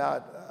worried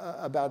about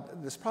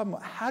about this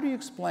problem. How do you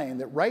explain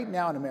that right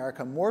now in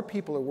America, more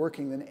people are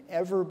working than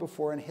ever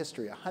before in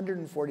history,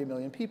 140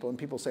 million people, and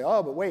people say,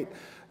 oh, but wait,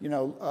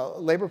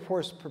 labor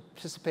force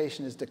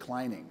participation is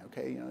declining,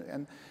 okay?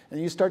 And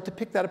you start to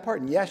pick that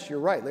apart, and yes, you're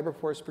right, labor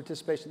force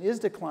participation is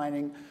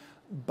declining,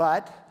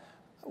 but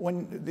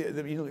when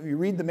you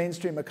read the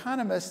mainstream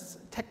economists,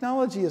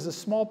 technology is a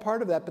small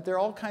part of that, but there are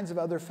all kinds of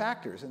other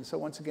factors, and so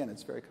once again,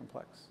 it's very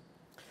complex.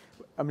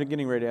 I'm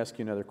getting ready to ask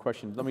you another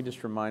question. Let me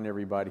just remind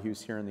everybody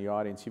who's here in the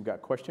audience, you've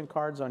got question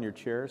cards on your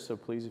chairs, so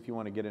please, if you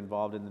want to get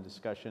involved in the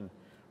discussion,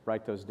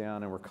 write those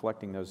down, and we're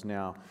collecting those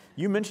now.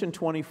 You mentioned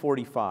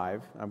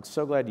 2045. I'm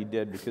so glad you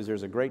did, because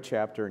there's a great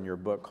chapter in your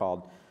book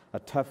called A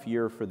Tough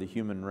Year for the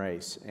Human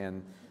Race,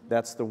 and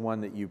that's the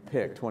one that you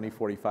picked.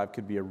 2045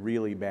 could be a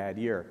really bad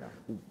year.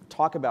 Yeah.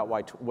 Talk about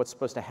what's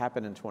supposed to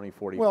happen in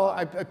 2045. Well,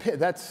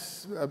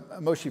 that's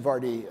Moshe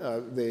Vardi,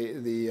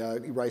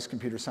 the Rice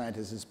computer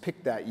scientist, has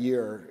picked that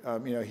year.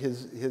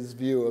 His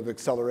view of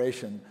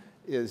acceleration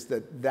is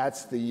that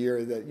that's the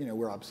year that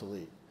we're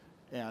obsolete.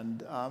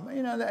 And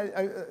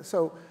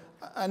so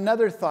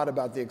another thought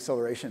about the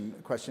acceleration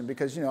question,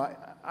 because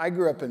I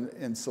grew up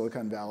in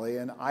Silicon Valley,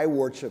 and I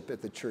worship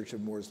at the Church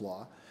of Moore's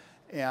Law.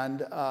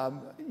 And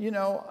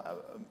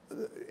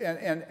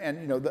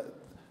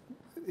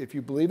if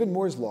you believe in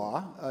Moore's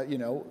law,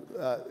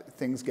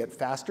 things get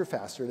faster,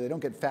 faster. They don't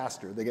get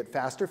faster. They get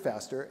faster,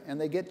 faster, and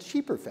they get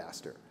cheaper,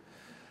 faster.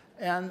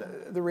 And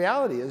the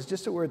reality is,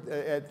 just that we're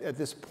at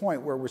this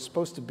point where we're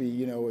supposed to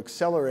be,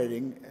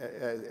 accelerating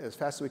as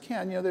fast as we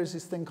can. There's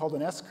this thing called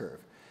an S-curve,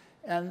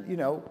 and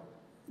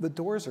the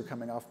doors are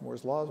coming off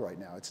Moore's law right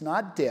now. It's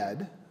not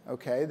dead.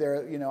 Okay,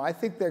 I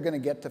think they're going to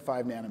get to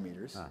 5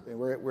 nanometers.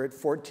 We're at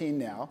 14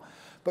 now.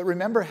 But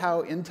remember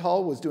how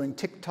Intel was doing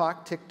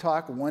tick-tock,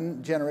 tick-tock,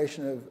 one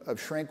generation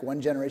of shrink, one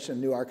generation of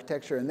new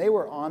architecture, and they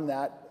were on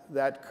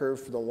that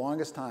curve for the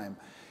longest time.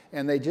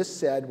 And they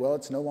just said, well,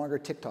 it's no longer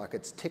tick-tock,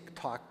 it's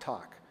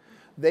tick-tock-tock.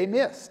 They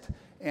missed.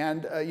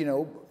 And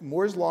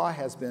Moore's law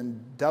has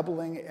been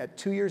doubling at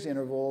 2 years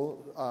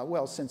interval,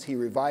 well, since he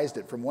revised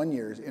it from 1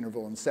 year's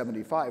interval in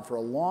 '75 for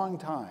a long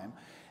time.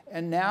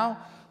 And now,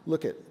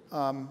 look at,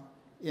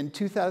 in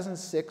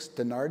 2006,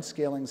 Dennard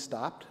scaling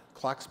stopped,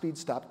 clock speed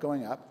stopped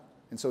going up,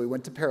 and so we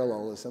went to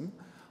parallelism.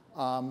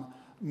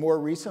 More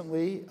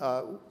recently,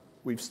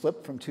 we've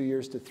slipped from 2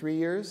 years to 3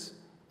 years.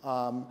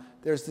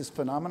 There's this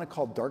phenomenon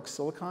called dark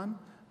silicon.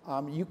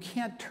 You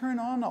can't turn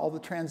on all the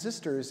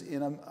transistors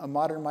in a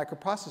modern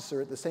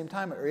microprocessor at the same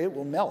time, or it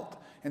will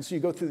melt. And so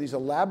you go through these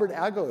elaborate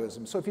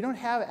algorithms. So if you don't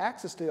have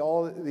access to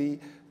all the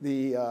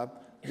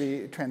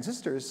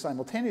transistors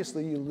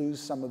simultaneously, you lose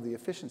some of the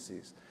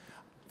efficiencies.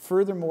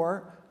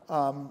 Furthermore,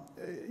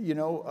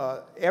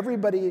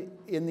 everybody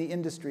in the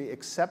industry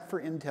except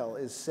for Intel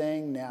is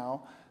saying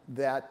now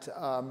that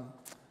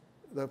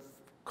the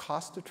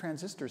cost of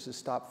transistors has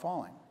stopped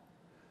falling.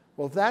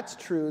 Well, if that's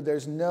true,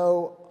 there's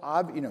no,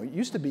 it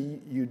used to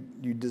be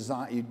you'd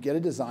get a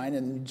design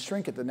and you'd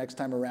shrink it the next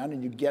time around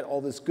and you'd get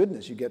all this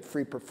goodness. You get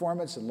free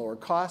performance and lower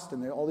cost,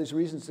 and there are all these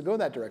reasons to go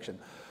that direction.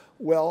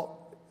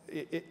 Well,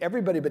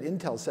 everybody but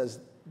Intel says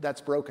that's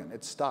broken,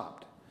 it's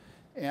stopped.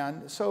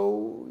 And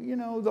so,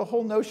 the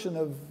whole notion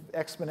of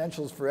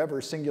exponentials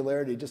forever,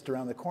 singularity just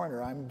around the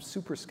corner, I'm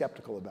super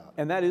skeptical about.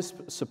 And that is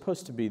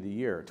supposed to be the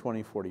year,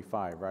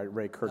 2045, right?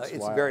 Ray Kurzweil.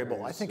 It's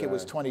variable. I think it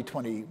was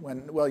 2020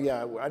 when, well,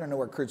 yeah, I don't know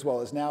where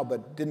Kurzweil is now,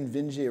 but didn't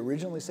Vinci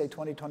originally say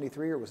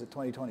 2023 or was it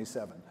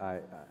 2027?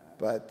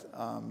 But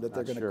that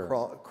they're going to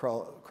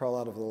crawl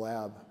out of the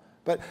lab.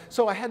 But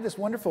so I had this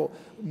wonderful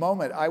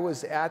moment. I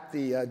was at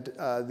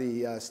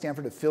the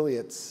Stanford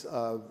affiliates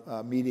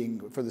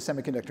meeting for the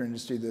semiconductor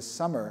industry this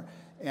summer,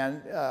 and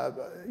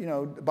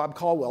Bob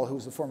Caldwell,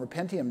 who's the former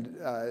Pentium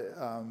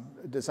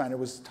designer,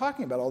 was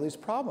talking about all these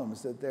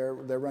problems that they're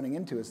running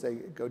into as they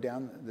go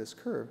down this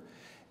curve.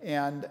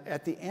 And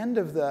at the end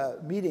of the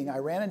meeting, I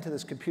ran into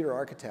this computer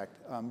architect,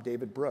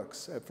 David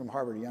Brooks from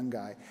Harvard, a young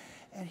guy,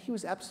 and he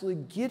was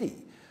absolutely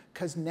giddy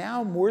because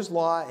now Moore's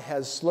law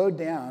has slowed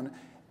down.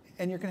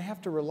 And you're going to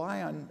have to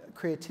rely on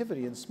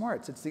creativity and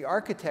smarts. It's the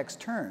architect's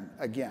turn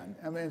again.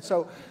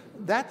 So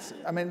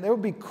there will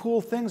be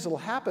cool things that will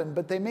happen,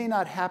 but they may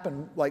not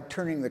happen like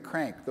turning the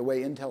crank the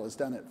way Intel has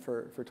done it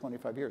for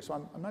 25 years.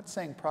 So I'm not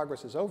saying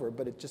progress is over,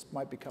 but it just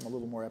might become a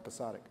little more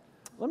episodic.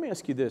 Let me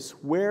ask you this.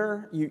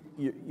 Where you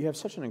have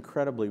such an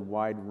incredibly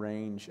wide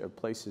range of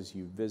places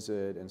you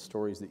visit and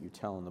stories that you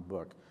tell in the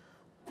book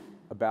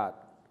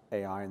about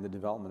AI and the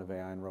development of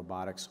AI and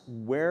robotics.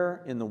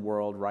 Where in the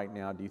world right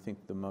now do you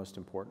think the most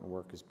important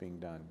work is being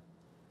done?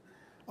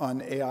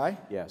 On AI?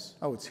 Yes.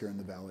 Oh, it's here in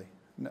the Valley.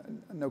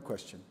 No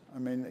question.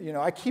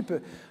 I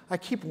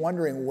keep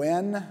wondering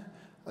when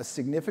a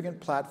significant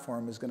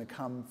platform is going to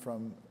come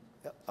from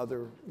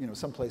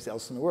someplace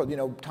else in the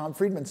world. Tom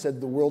Friedman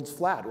said the world's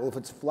flat. Well, if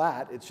it's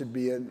flat, it should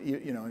be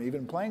an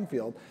even playing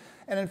field.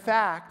 And in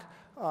fact,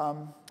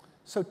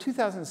 so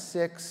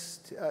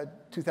 2006,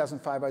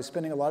 2005, I was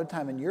spending a lot of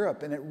time in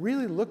Europe, and it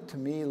really looked to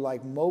me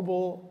like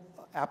mobile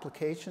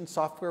application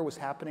software was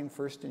happening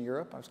first in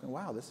Europe. I was going,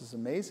 wow, this is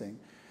amazing.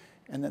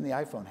 And then the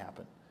iPhone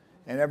happened.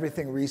 and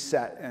everything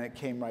reset, and it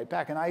came right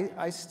back. And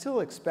I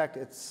still expect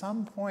at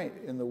some point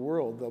in the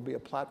world there'll be a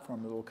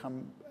platform that will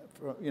come,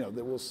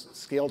 that will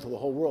scale to the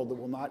whole world, that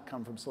will not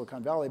come from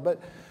Silicon Valley. But,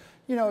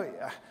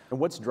 and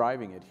what's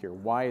driving it here?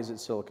 Why is it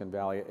Silicon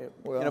Valley?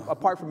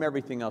 Apart from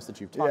everything else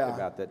that you've talked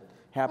about that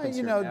happens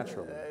here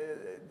naturally.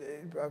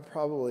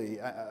 Probably,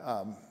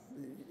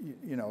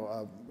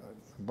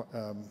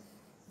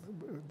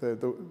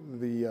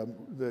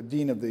 the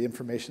dean of the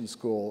information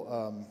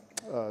school.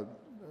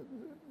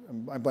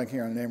 I'm blanking on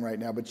her name right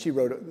now, but she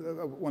wrote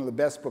one of the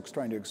best books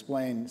trying to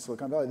explain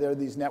Silicon Valley. There are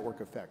these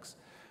network effects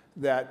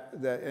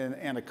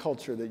and a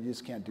culture that you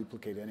just can't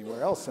duplicate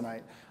anywhere else. And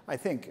I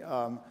think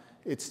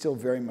it's still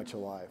very much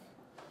alive.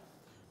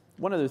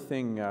 One other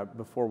thing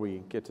before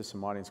we get to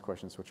some audience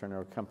questions, which I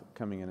know are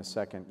coming in a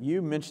second.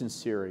 You mentioned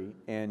Siri,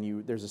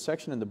 and there's a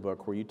section in the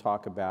book where you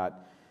talk about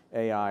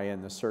AI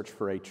and the search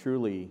for a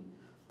truly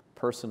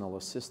personal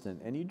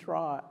assistant, and you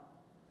draw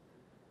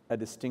a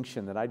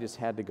distinction that I just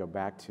had to go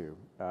back to.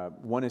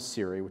 One is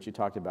Siri, which you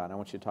talked about, and I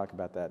want you to talk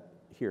about that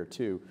here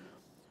too.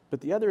 But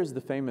the other is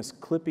the famous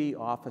Clippy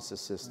office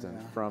assistant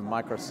from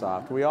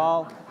Microsoft. We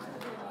all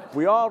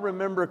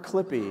remember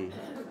Clippy.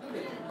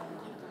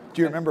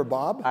 Do you remember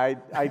Bob?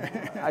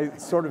 I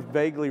sort of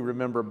vaguely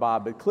remember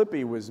Bob, but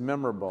Clippy was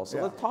memorable.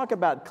 So let's talk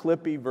about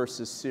Clippy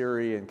versus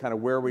Siri and kind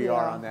of where we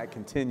are on that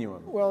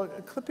continuum. Well,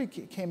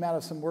 Clippy came out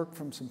of some work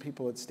from some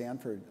people at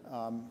Stanford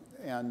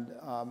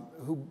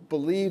who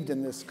believed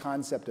in this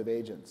concept of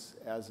agents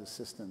as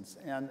assistants.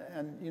 And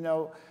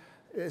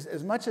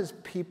as much as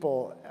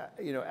people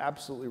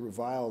absolutely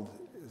reviled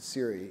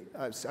Clippy,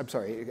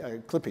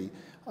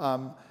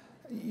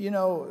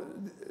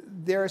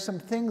 there are some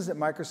things that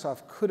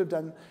Microsoft could have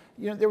done.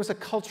 There was a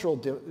cultural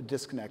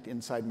disconnect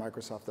inside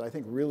Microsoft that I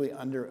think really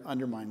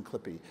undermined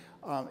Clippy.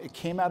 It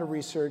came out of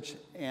research,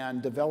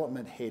 and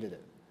development hated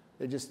it.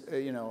 They just,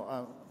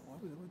 what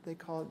would they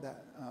call it?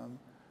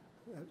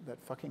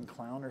 That fucking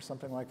clown or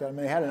something like that. I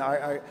mean,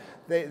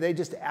 they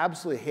just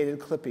absolutely hated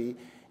Clippy.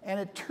 And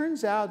it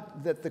turns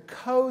out that the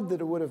code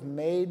that would have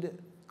made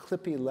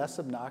Clippy less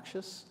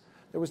obnoxious,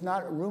 there was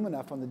not room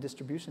enough on the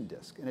distribution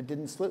disk, and it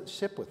didn't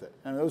ship with it.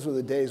 And those were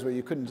the days where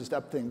you couldn't just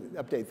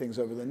update things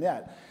over the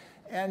net.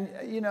 And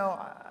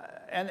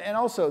and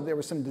also there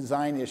were some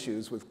design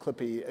issues with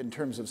Clippy in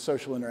terms of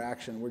social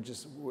interaction.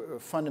 Were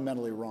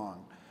fundamentally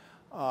wrong.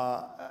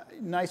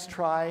 Nice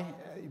try,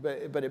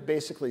 but it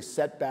basically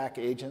set back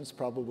agents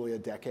probably a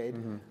decade.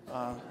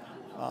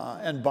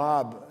 And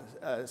Bob,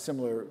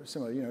 similar,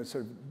 sort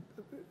of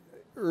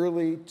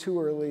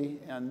too early,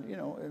 and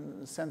in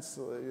a sense,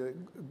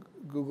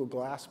 Google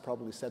Glass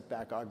probably set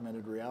back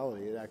augmented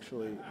reality. It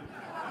actually,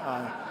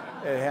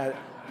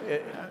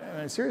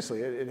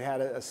 seriously, it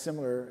had a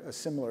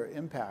similar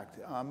impact.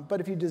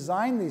 But if you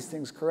design these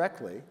things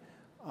correctly,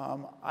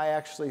 I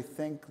actually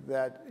think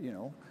that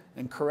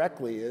and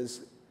correctly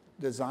is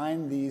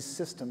design these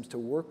systems to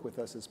work with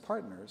us as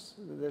partners.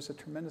 There's a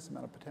tremendous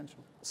amount of potential.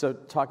 So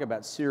talk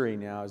about Siri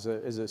now as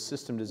a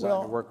system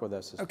designed to work with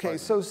us as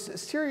partners. So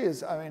Siri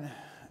is,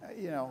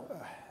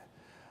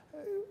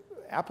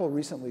 Apple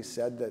recently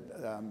said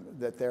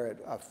that they're at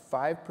a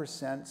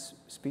 5%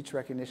 speech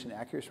recognition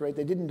accuracy rate.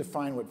 They didn't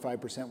define what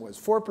 5% was.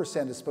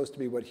 4% is supposed to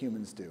be what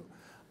humans do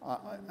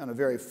in a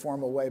very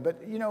formal way.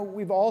 But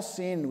we've all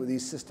seen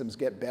these systems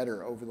get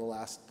better over the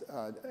last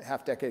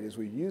half decade as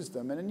we've used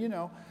them. And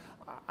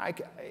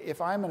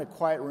if I'm in a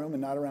quiet room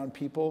and not around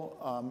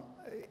people,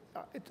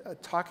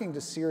 talking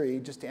to Siri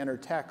just to enter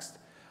text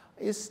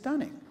is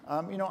stunning.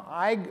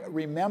 I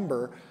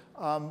remember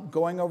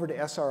going over to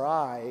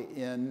SRI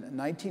in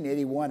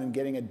 1981 and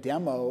getting a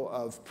demo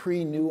of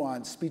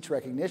pre-nuanced speech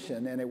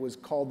recognition, and it was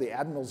called the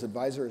Admiral's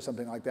Advisor or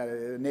something like that,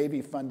 a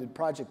Navy-funded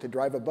project to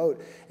drive a boat.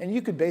 And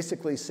you could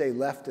basically say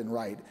left and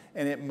right,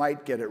 and it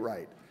might get it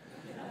right.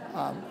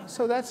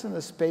 So that's in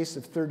the space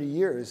of 30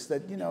 years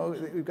that,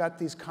 we've got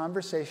these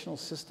conversational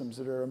systems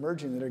that are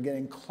emerging that are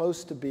getting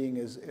close to being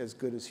as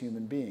good as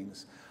human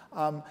beings.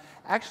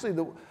 Actually,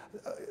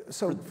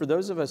 for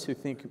those of us who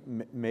think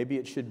maybe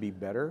it should be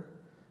better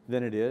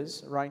than it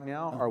is right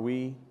now, are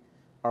we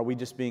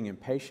just being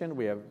impatient?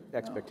 We have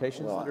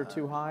expectations that are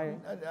too high?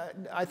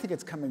 I think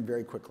it's coming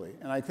very quickly,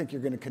 and I think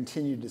you're going to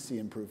continue to see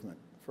improvement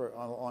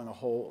along a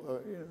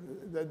whole.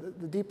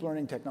 The deep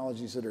learning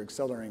technologies that are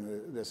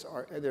accelerating this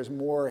there's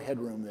more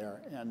headroom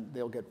there, and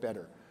they'll get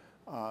better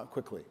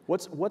quickly.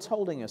 What's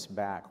holding us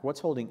back? What's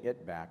holding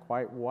it back?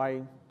 Why? I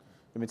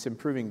mean, it's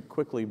improving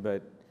quickly,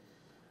 but.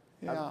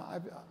 Yeah,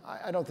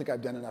 I don't think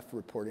I've done enough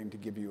reporting to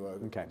give you a.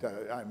 Okay.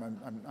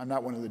 I'm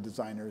not one of the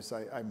designers.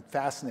 I'm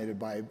fascinated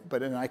by,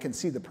 and I can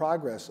see the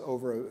progress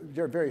over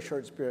a very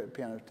short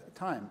span of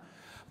time.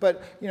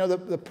 But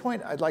the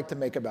point I'd like to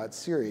make about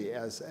Siri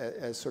as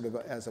sort of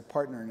as a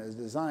partner and as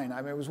design,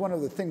 it was one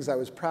of the things I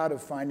was proud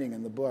of finding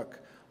in the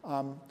book.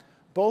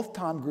 Both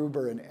Tom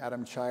Gruber and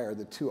Adam Chaya,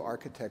 the two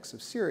architects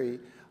of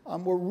Siri,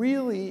 were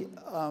really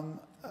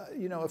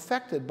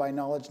affected by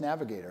Knowledge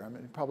Navigator.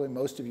 Probably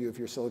most of you, if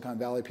you're Silicon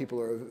Valley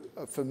people, are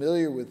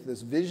familiar with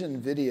this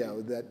vision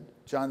video that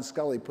John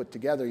Sculley put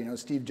together. You know,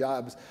 Steve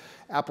Jobs,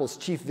 Apple's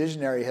chief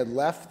visionary, had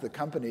left the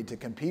company to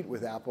compete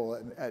with Apple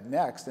at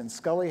Next, and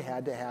Sculley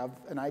had to have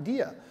an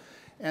idea.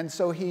 And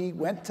so he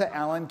went to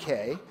Alan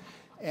Kay,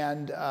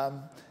 and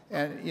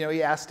you know,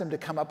 he asked him to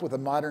come up with a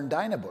modern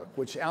Dynabook,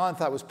 which Alan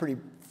thought was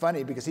pretty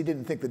funny because he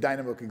didn't think the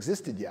Dynabook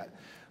existed yet.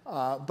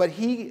 But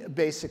he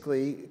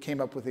basically came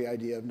up with the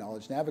idea of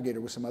Knowledge Navigator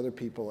with some other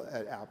people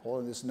at Apple,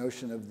 and this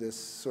notion of this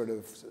sort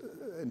of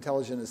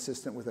intelligent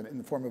assistant in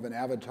the form of an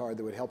avatar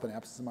that would help an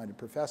absent-minded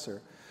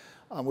professor,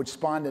 which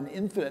spawned an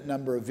infinite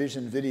number of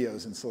vision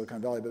videos in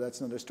Silicon Valley, but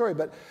that's another story.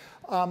 But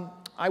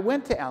I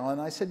went to Alan,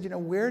 and I said, you know,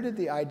 where did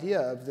the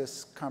idea of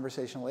this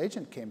conversational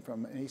agent came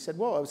from? And he said,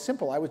 well, it was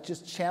simple. I was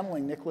just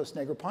channeling Nicholas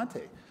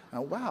Negroponte.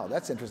 Wow,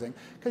 that's interesting.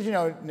 Because, you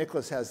know,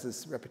 Nicholas has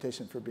this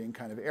reputation for being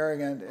kind of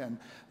arrogant.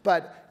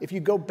 But if you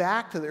go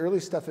back to the early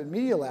stuff at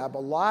Media Lab, a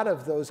lot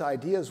of those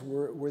ideas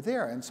were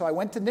there. And so I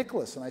went to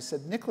Nicholas, and I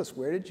said, Nicholas,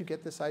 where did you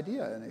get this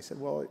idea? And he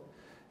said, well, it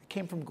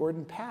came from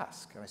Gordon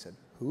Pask. And I said,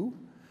 who?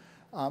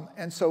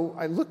 And so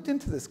I looked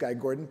into this guy,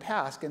 Gordon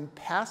Pask, and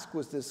Pask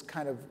was this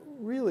kind of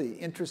really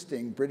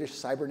interesting British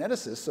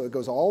cyberneticist, so it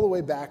goes all the way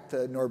back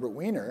to Norbert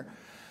Wiener,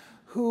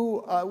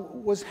 who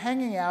was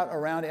hanging out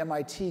around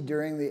MIT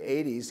during the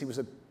 80s. He was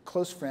a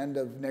close friend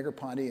of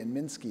Negroponte and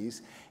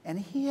Minsky's, and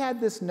he had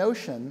this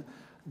notion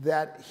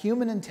that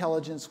human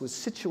intelligence was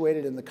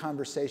situated in the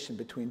conversation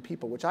between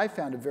people, which I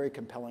found a very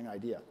compelling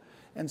idea.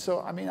 And so,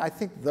 I mean, I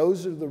think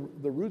those are the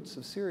roots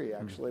of Siri,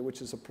 actually,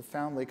 which is a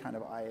profoundly kind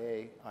of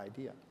IA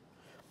idea.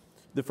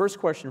 The first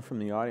question from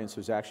the audience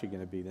was actually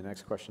going to be the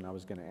next question I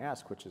was going to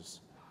ask, which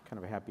is kind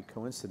of a happy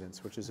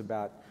coincidence, which is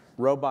about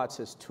robots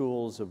as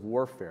tools of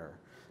warfare.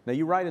 Now,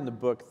 you write in the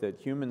book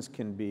that humans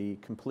can be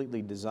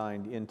completely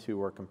designed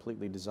into or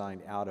completely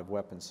designed out of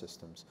weapon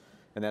systems,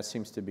 and that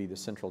seems to be the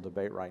central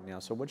debate right now.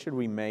 So what should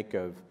we make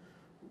of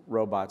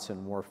robots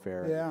in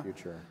warfare in the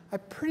future? I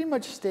pretty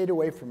much stayed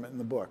away from it in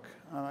the book.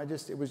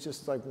 It was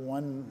just like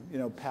one, you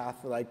know,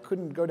 path that I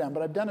couldn't go down,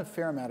 but I've done a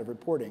fair amount of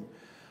reporting.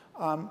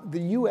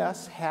 The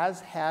US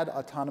has had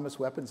autonomous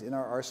weapons in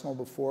our arsenal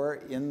before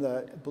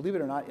believe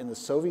it or not, in the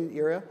Soviet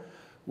era.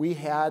 We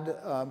had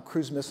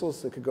cruise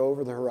missiles that could go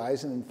over the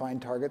horizon and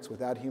find targets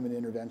without human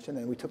intervention,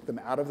 and we took them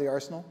out of the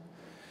arsenal.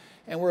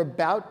 And we're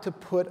about to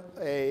put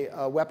a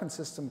weapon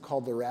system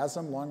called the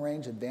RASM,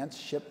 Long-Range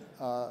Advanced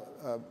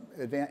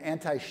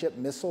Anti-Ship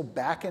Missile,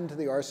 back into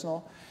the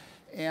arsenal.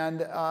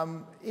 And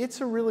it's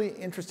a really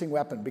interesting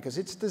weapon because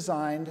it's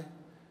designed,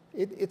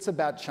 it's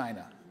about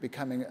China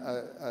becoming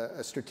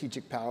a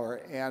strategic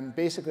power. And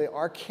basically,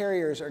 our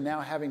carriers are now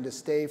having to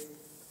stay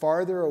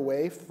farther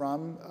away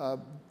from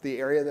the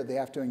area that they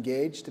have to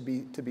engage to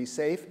be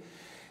safe.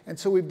 And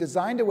so we've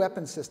designed a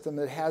weapon system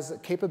that has the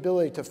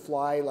capability to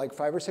fly like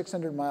 500 or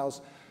 600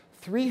 miles,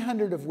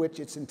 300 of which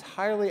it's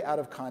entirely out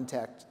of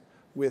contact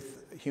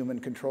with human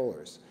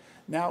controllers.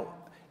 Now,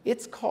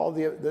 it's called,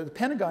 the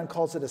Pentagon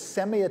calls it a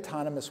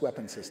semi-autonomous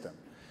weapon system.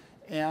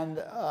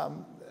 And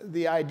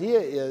the idea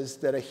is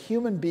that a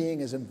human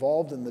being is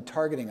involved in the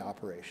targeting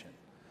operation.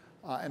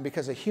 And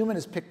because a human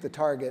has picked the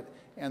target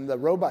and the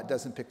robot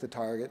doesn't pick the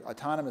target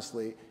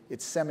autonomously,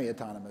 it's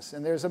semi-autonomous.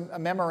 And there's a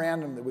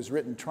memorandum that was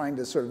written trying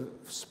to sort of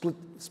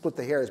split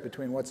the hairs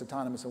between what's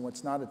autonomous and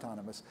what's not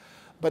autonomous.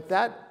 But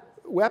that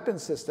weapon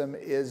system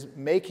is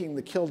making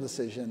the kill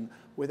decision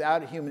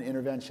without human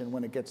intervention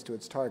when it gets to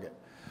its target.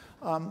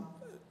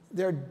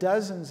 There are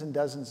dozens and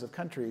dozens of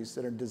countries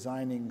that are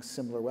designing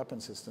similar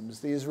weapon systems.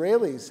 The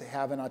Israelis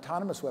have an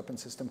autonomous weapon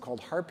system called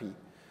Harpy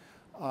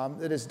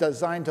that is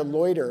designed to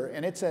loiter,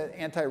 and it's an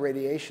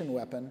anti-radiation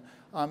weapon.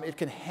 It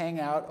can hang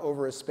out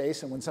over a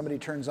space, and when somebody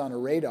turns on a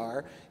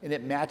radar and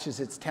it matches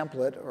its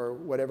template or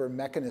whatever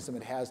mechanism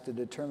it has to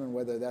determine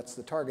whether that's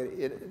the target,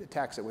 it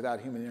attacks it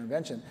without human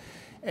intervention.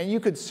 And you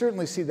could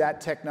certainly see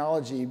that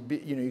technology,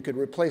 you could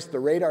replace the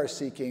radar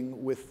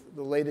seeking with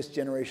the latest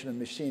generation of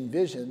machine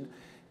vision,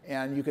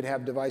 and you could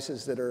have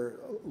devices that are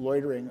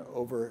loitering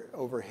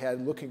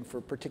overhead looking for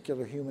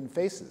particular human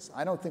faces.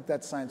 I don't think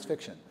that's science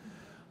fiction.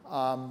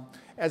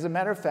 As a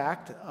matter of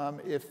fact,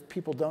 if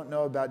people don't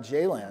know about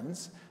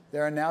JLens,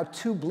 there are now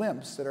 2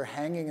 blimps that are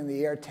hanging in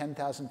the air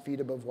 10,000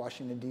 feet above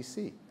Washington,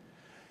 D.C.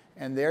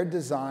 And they're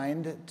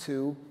designed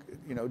to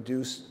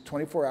do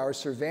 24-hour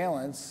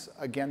surveillance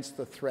against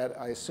the threat,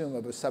 I assume,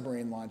 of a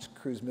submarine-launched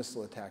cruise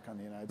missile attack on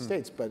the United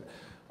States. But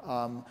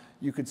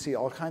you could see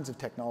all kinds of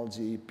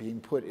technology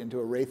being put into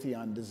a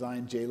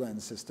Raytheon-designed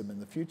JLens system in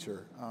the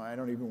future. I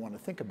don't even want to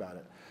think about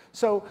it.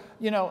 So,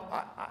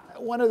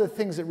 one of the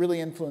things that really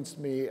influenced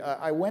me,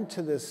 I went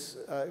to this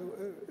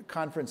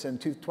conference in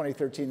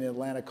 2013 in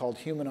Atlanta called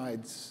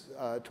Humanoids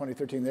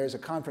 2013. There's a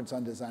conference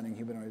on designing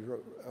humanoid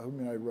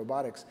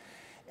robotics.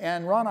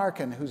 And Ron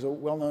Arkin, who's a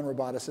well-known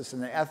roboticist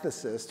and an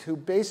ethicist, who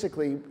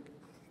basically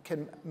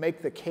can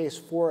make the case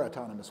for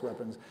autonomous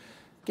weapons,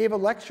 gave a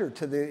lecture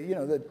to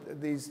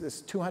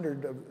this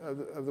 200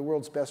 of the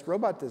world's best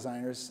robot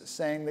designers,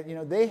 saying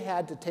that they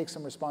had to take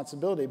some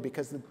responsibility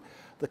because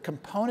the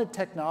component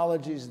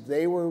technologies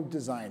they were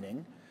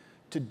designing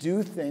to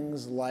do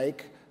things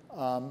like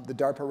the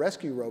DARPA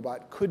rescue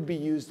robot, could be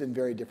used in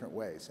very different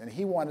ways. And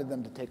he wanted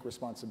them to take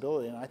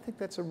responsibility. And I think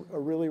that's a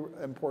really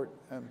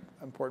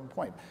important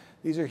point.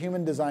 These are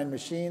human-designed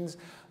machines.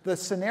 The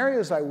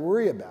scenarios I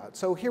worry about,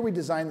 so here we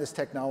design this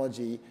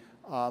technology.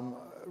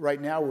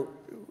 Right now,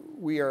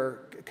 we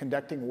are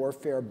conducting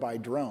warfare by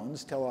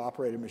drones,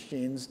 teleoperated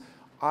machines,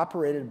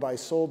 operated by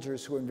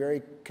soldiers who are in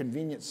very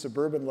convenient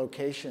suburban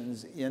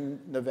locations in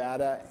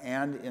Nevada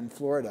and in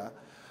Florida.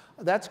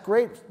 That's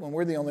great when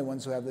we're the only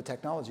ones who have the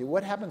technology.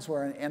 What happens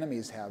when our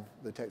enemies have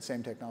the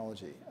same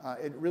technology?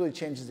 It really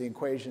changes the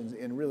equations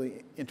in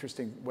really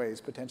interesting ways,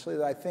 potentially,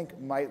 that I think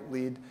might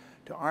lead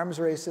to arms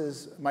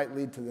races, might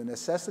lead to the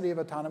necessity of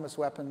autonomous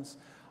weapons.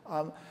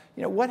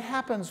 What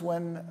happens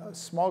when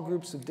small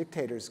groups of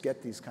dictators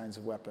get these kinds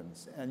of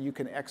weapons, and you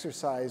can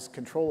exercise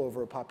control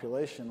over a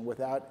population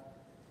without,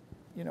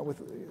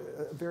 with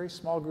a very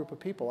small group of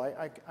people?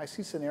 I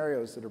see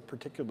scenarios that are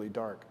particularly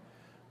dark.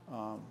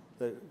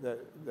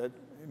 That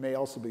may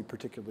also be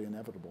particularly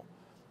inevitable.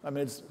 I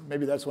mean,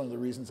 maybe that's one of the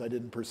reasons I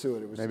didn't pursue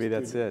it. It was maybe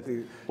that's it.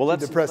 Too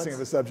Let's depressing of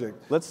a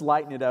subject. Let's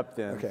lighten it up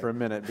then for a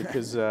minute,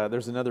 because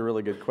there's another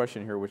really good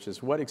question here, which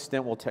is, what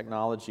extent will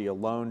technology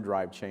alone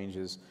drive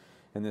changes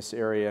in this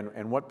area,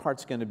 and what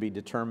part's going to be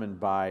determined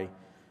by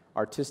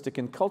artistic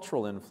and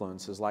cultural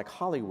influences like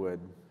Hollywood?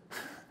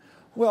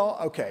 Well,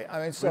 okay.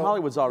 I mean,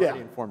 Hollywood's already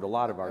informed a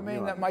lot of our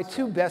view. My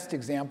two best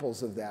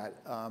examples of that,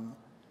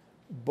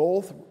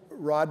 both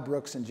Rod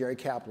Brooks and Jerry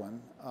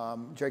Kaplan.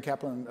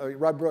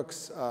 Rod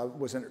Brooks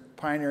was a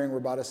pioneering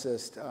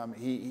roboticist.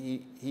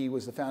 He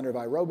was the founder of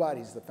iRobot.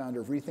 He's the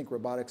founder of Rethink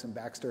Robotics and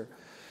Baxter.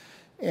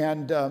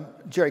 And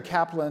Jerry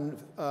Kaplan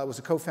was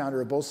a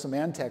co-founder of both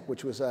Symantec,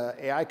 which was an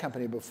AI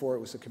company before it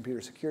was a computer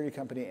security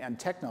company, and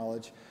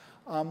Technology.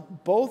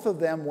 Both of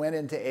them went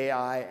into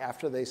AI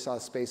after they saw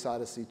Space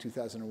Odyssey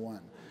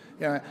 2001.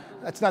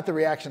 That's not the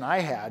reaction I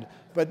had,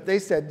 but they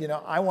said,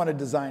 I want to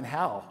design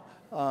HAL.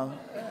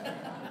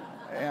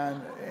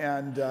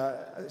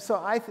 So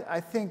I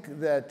think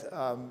that,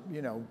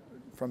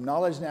 from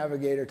Knowledge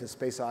Navigator to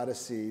Space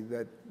Odyssey,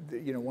 that,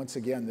 once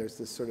again, there's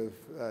this sort of,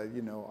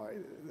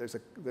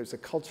 there's a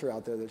culture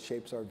out there that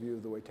shapes our view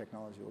of the way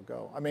technology will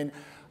go. I mean,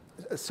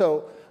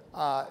 so,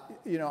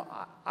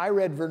 I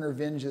read Werner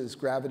Vinge's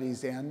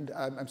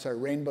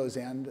Rainbow's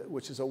End,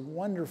 which is a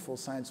wonderful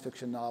science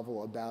fiction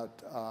novel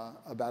about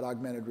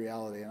augmented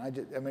reality. And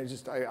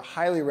I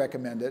highly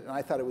recommend it. And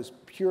I thought it was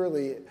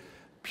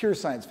pure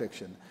science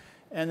fiction.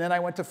 And then I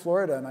went to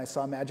Florida and I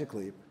saw Magic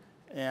Leap.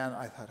 And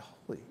I thought,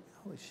 holy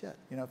shit.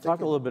 Talk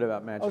a little bit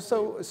about Magic Leap.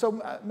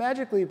 So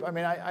Magic Leap, I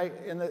mean,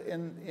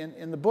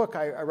 in the book,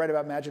 I write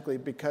about Magic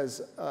Leap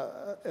because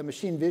a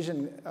machine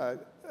vision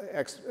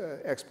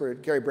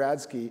expert, Gary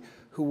Bradsky,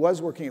 who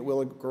was working at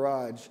Willow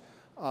Garage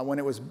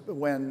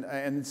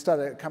and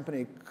started a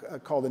company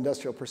called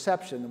Industrial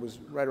Perception, it was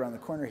right around the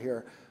corner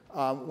here.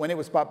 When it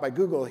was bought by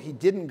Google, he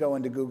didn't go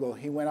into Google.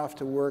 He went off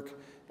to work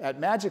at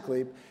Magic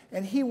Leap,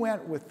 and he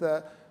went with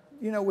the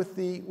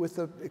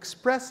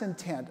express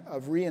intent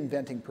of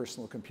reinventing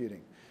personal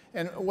computing.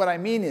 And what I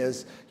mean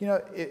is,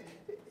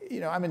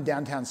 I'm in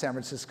downtown San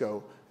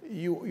Francisco.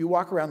 You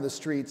walk around the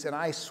streets, and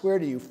I swear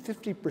to you,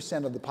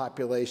 50% of the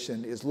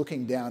population is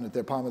looking down at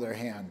their palm of their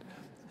hand.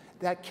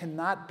 That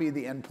cannot be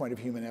the end point of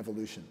human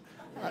evolution.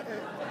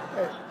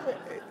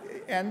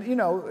 And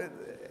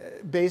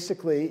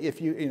basically,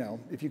 if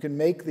you can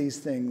make these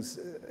things,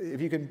 if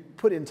you can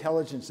put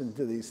intelligence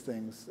into these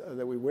things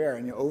that we wear,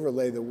 and you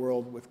overlay the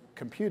world with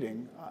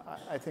computing,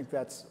 I think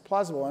that's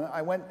plausible. And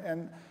I went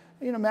and,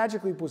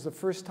 Magic Leap was the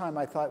first time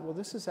I thought, well,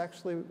 this is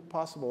actually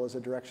possible as a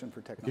direction for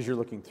technology. Because you're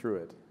looking through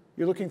it.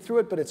 You're looking through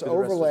it, but it's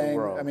overlaying.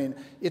 I mean,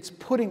 it's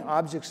putting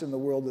objects in the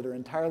world that are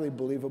entirely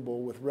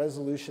believable with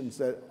resolutions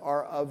that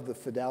are of the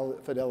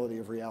fidelity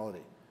of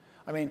reality.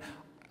 I mean,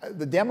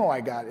 the demo I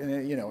got,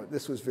 and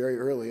this was very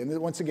early, and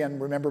once again,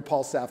 remember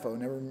Paul Sappho,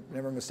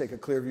 never mistake a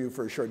clear view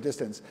for a short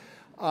distance.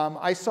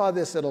 I saw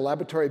this at a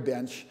laboratory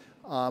bench.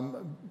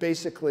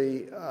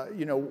 Basically,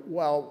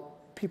 while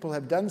people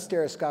have done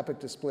stereoscopic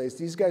displays,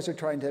 these guys are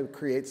trying to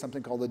create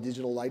something called a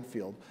digital light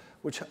field,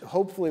 which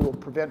hopefully will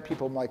prevent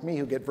people like me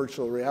who get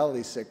virtual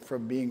reality sick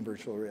from being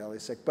virtual reality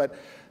sick. But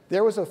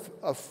there was a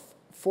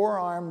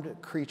four-armed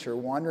creature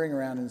wandering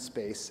around in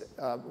space,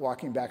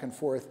 walking back and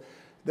forth,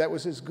 that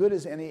was as good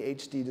as any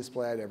HD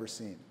display I'd ever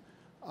seen.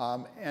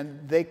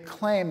 And they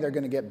claim they're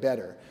going to get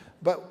better.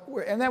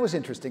 And that was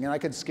interesting, and I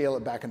could scale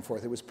it back and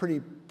forth. It was pretty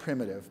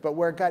primitive. But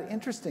where it got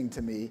interesting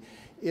to me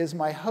is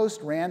my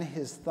host ran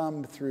his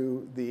thumb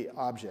through the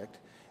object,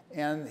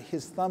 and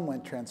his thumb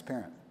went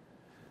transparent.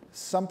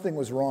 Something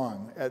was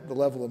wrong at the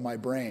level of my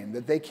brain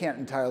that they can't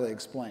entirely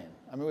explain.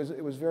 I mean,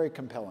 it was very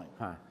compelling.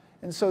 Huh.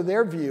 And so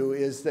their view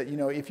is that,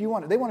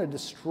 they want to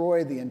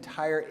destroy the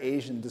entire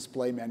Asian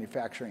display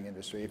manufacturing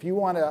industry. If you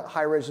want a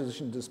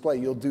high-resolution display,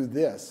 you'll do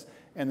this,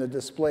 and the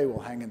display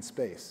will hang in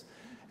space.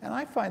 And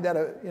I find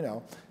that,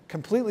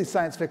 completely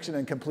science fiction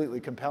and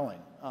completely compelling.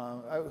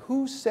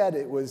 Who said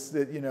it was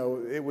that,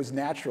 it was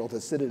natural to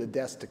sit at a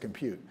desk to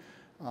compute?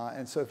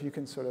 And so if you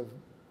can sort of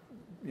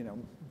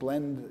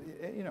blend,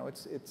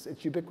 it's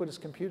ubiquitous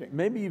computing.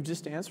 Maybe you've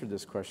just answered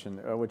this question,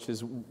 which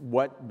is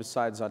what,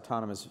 besides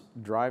autonomous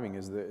driving,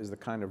 is the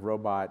kind of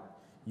robot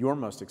you're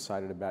most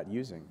excited about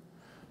using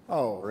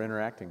or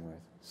interacting with?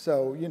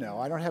 So,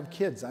 I don't have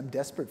kids. I'm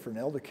desperate for an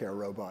elder care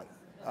robot.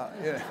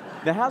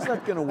 Now, how's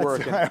that going to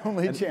work? That's my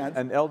only chance.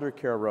 An elder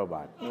care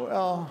robot.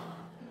 Well,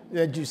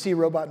 did you see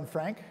Robot and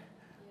Frank?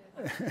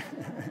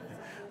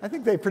 I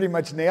think they pretty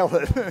much nailed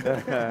it.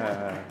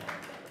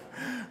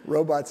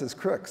 Robots as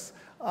crooks.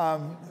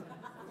 How's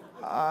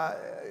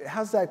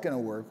that going to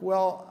work?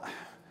 Well,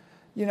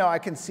 I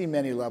can see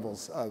many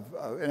levels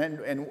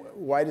and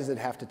why does it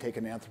have to take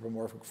an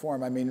anthropomorphic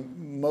form? I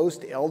mean,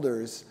 most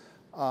elders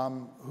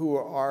who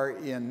are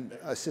in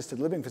assisted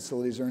living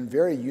facilities are in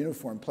very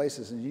uniform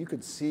places, and you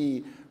could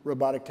see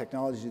robotic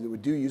technology that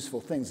would do useful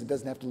things. It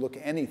doesn't have to look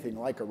anything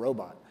like a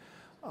robot.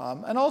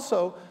 And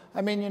also,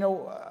 I mean,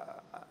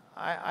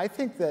 I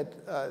think that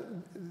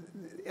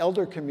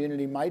elder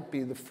community might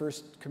be the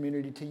first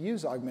community to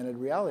use augmented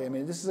reality. I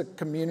mean, this is a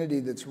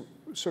community that's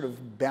sort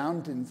of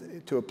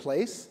bound to a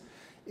place.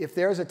 If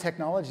there's a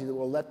technology that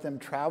will let them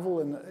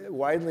travel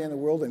widely in the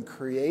world and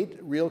create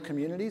real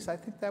communities, I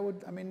think that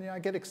would, I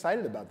get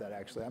excited about that,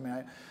 actually. I mean,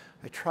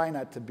 I try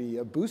not to be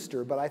a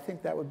booster, but I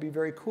think that would be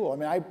very cool. I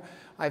mean,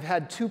 I've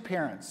had two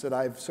parents that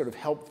I've sort of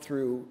helped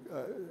through,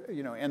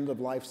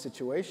 end-of-life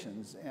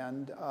situations.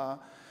 And,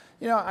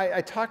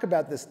 I talk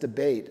about this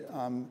debate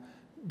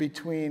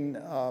between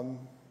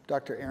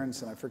Dr.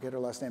 Aronson, I forget her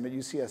last name, at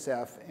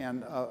UCSF,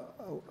 and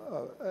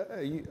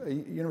a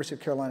University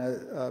of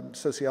Carolina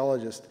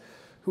sociologist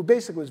who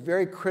basically was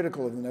very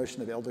critical of the notion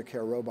of elder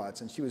care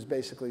robots. And she was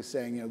basically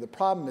saying, the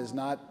problem is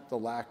not the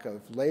lack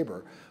of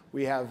labor.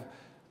 We have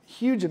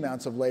huge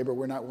amounts of labor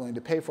we're not willing to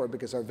pay for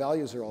because our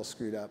values are all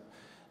screwed up.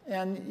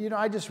 And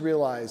I just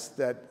realized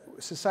that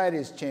society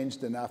has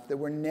changed enough that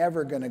we're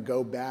never going to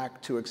go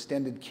back to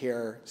extended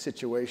care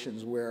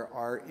situations where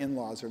our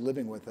in-laws are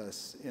living with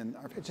us.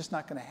 It's just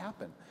not going to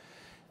happen.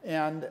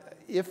 And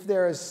if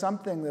there is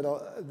something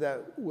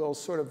that will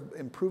sort of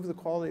improve the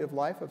quality of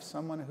life of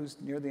someone who's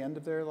near the end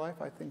of their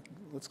life, I think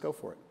let's go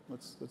for it.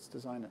 Let's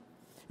design it.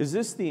 Is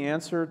this the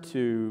answer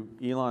to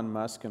Elon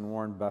Musk and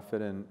Warren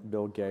Buffett and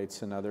Bill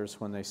Gates and others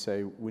when they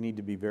say we need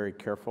to be very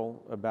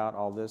careful about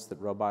all this,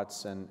 that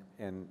robots and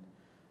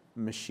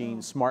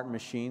smart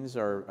machines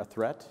are a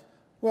threat?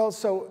 Well,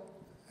 so,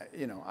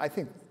 I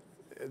think,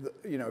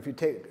 if you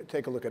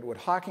take a look at what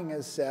Hawking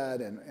has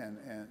said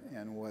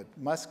and what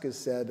Musk has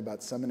said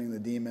about summoning the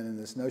demon and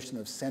this notion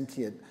of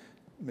sentient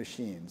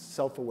machines,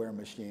 self-aware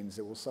machines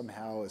that will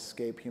somehow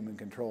escape human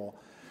control,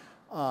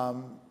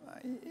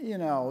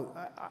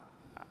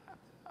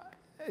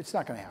 it's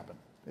not going to happen.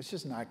 It's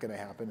just not going to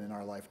happen in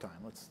our lifetime.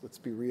 Let's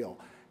be real.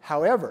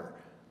 However,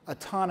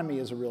 autonomy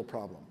is a real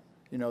problem.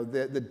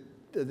 The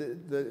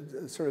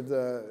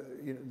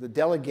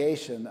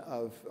delegation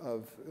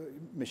of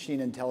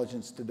machine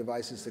intelligence to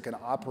devices that can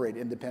operate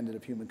independent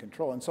of human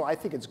control. And so I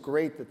think it's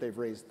great that they've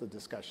raised the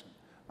discussion.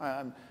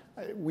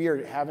 We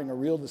are having a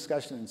real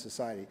discussion in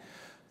society.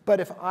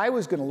 But if I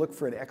was going to look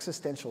for an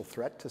existential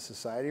threat to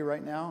society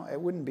right now, it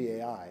wouldn't be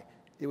AI.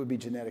 It would be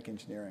genetic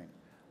engineering.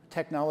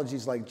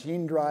 Technologies like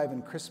gene drive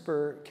and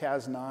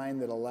CRISPR-Cas9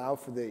 that allow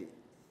for the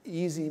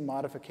easy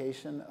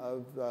modification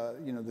of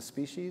the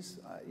species,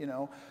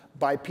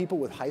 by people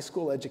with high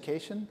school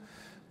education,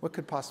 what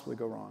could possibly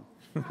go wrong?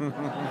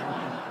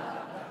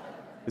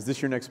 Is this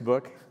your next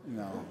book?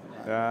 No.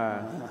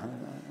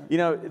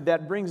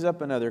 That brings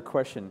up another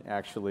question,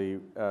 actually.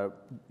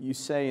 You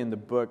say in the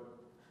book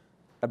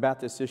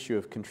about this issue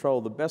of control,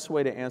 the best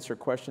way to answer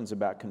questions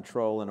about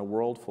control in a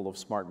world full of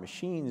smart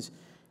machines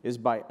is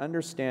by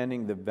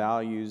understanding the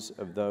values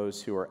of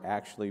those who are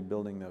actually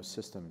building those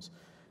systems.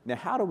 Now,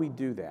 how do we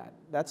do that?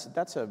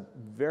 That's a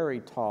very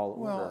tall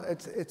order. Well,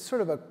 it's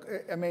sort of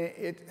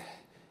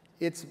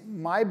it's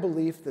my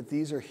belief that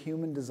these are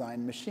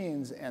human-designed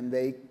machines, and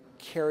they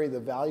carry the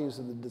values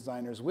of the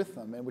designers with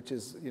them, and which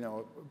is,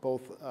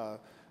 both a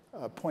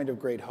point of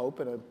great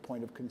hope and a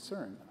point of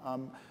concern.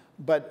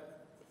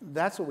 But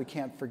that's what we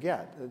can't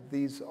forget.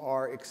 These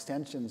are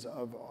extensions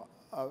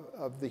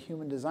of the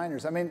human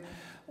designers. I mean,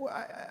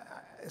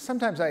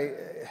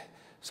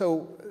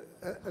 So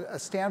a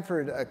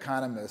Stanford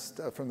economist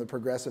from the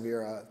progressive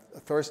era,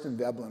 Thorstein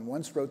Veblen,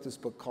 once wrote this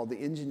book called The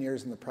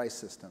Engineers and the Price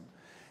System.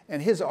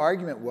 And his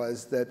argument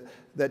was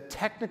that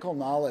technical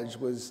knowledge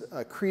was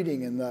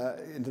accreting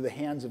into the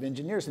hands of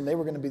engineers, and they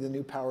were going to be the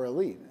new power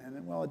elite.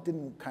 And well, it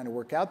didn't kind of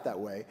work out that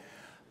way.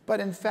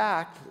 But in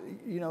fact,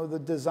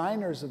 the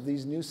designers of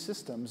these new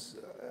systems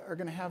are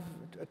going to have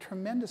a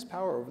tremendous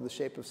power over the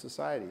shape of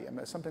society. I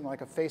mean, something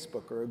like a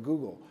Facebook or a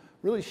Google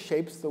really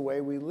shapes the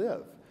way we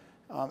live.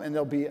 And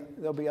there'll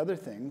be other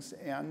things.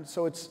 And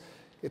so it's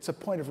a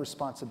point of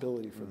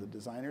responsibility for the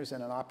designers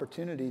and an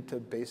opportunity to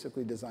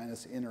basically design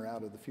us in or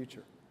out of the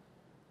future.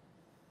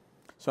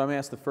 So I'm going to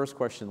ask the first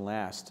question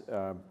last.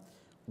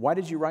 Why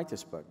did you write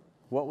this book?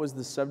 What was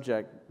the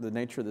subject, the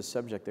nature of the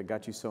subject that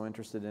got you so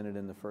interested in it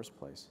in the first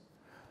place?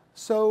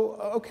 So,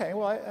 okay,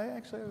 well,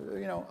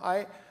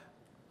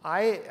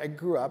 I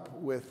grew up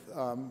with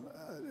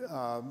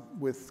the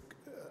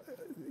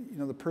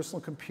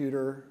personal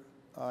computer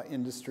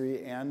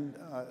industry and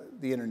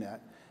the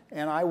internet,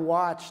 and I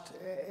watched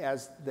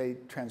as they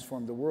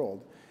transformed the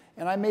world.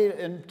 And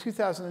in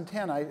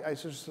 2010, I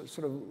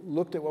sort of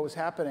looked at what was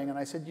happening, and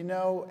I said, you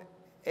know,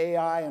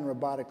 AI and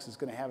robotics is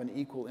going to have an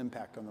equal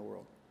impact on the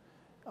world.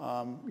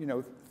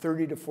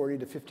 30 to 40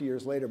 to 50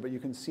 years later, but you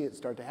can see it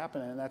start to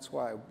happen, and that's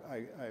why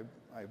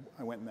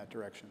I went in that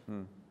direction.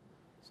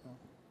 So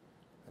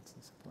that's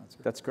the simple answer.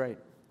 That's great.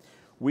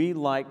 We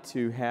like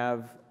to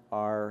have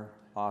our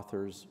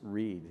authors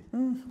read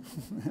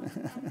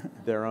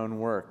their own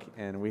work,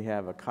 and we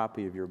have a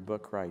copy of your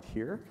book right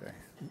here. Okay.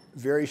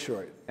 Very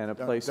short. And a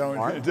place to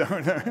mark.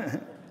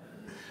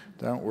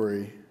 Don't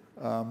worry.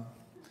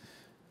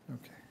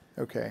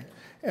 Okay.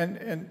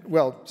 And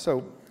well,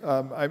 so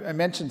I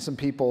mentioned some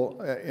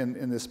people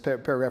in this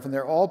paragraph, and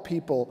they're all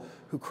people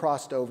who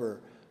crossed over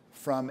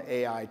from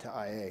AI to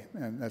IA,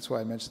 and that's why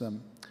I mentioned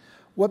them.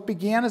 What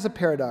began as a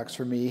paradox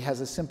for me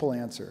has a simple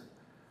answer.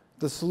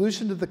 The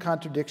solution to the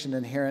contradiction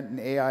inherent in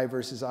AI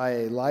versus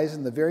IA lies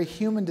in the very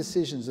human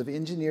decisions of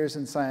engineers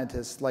and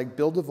scientists like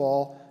Bill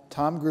Duvall,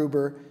 Tom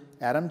Gruber,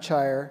 Adam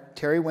Chyer,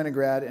 Terry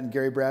Winograd, and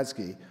Gary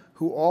Bradsky,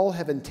 who all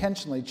have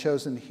intentionally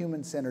chosen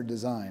human-centered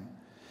design.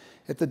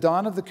 At the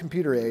dawn of the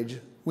computer age,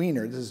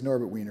 Wiener, this is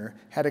Norbert Wiener,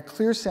 had a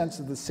clear sense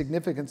of the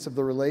significance of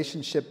the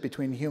relationship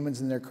between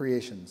humans and their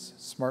creations,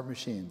 smart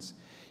machines.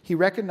 He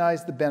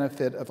recognized the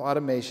benefit of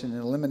automation in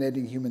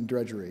eliminating human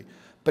drudgery,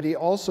 but he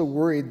also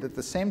worried that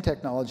the same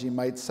technology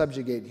might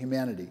subjugate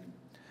humanity.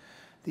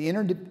 The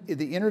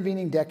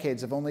intervening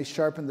decades have only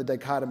sharpened the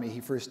dichotomy he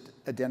first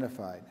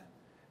identified.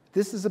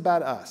 This is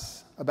about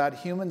us, about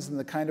humans and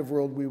the kind of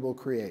world we will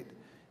create.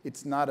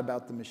 It's not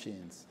about the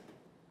machines.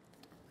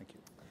 Thank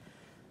you.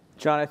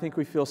 John, I think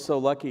we feel so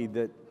lucky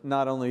that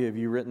not only have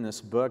you written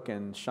this book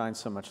and shined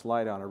so much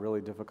light on a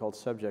really difficult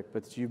subject,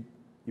 but you've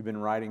been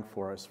writing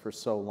for us for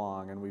so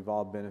long, and we've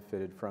all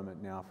benefited from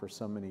it now for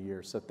so many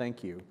years. So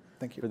thank you.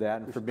 Thank you For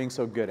that and for being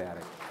so good at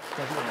it.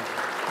 Thank you.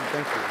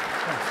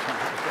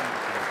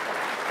 Thank you.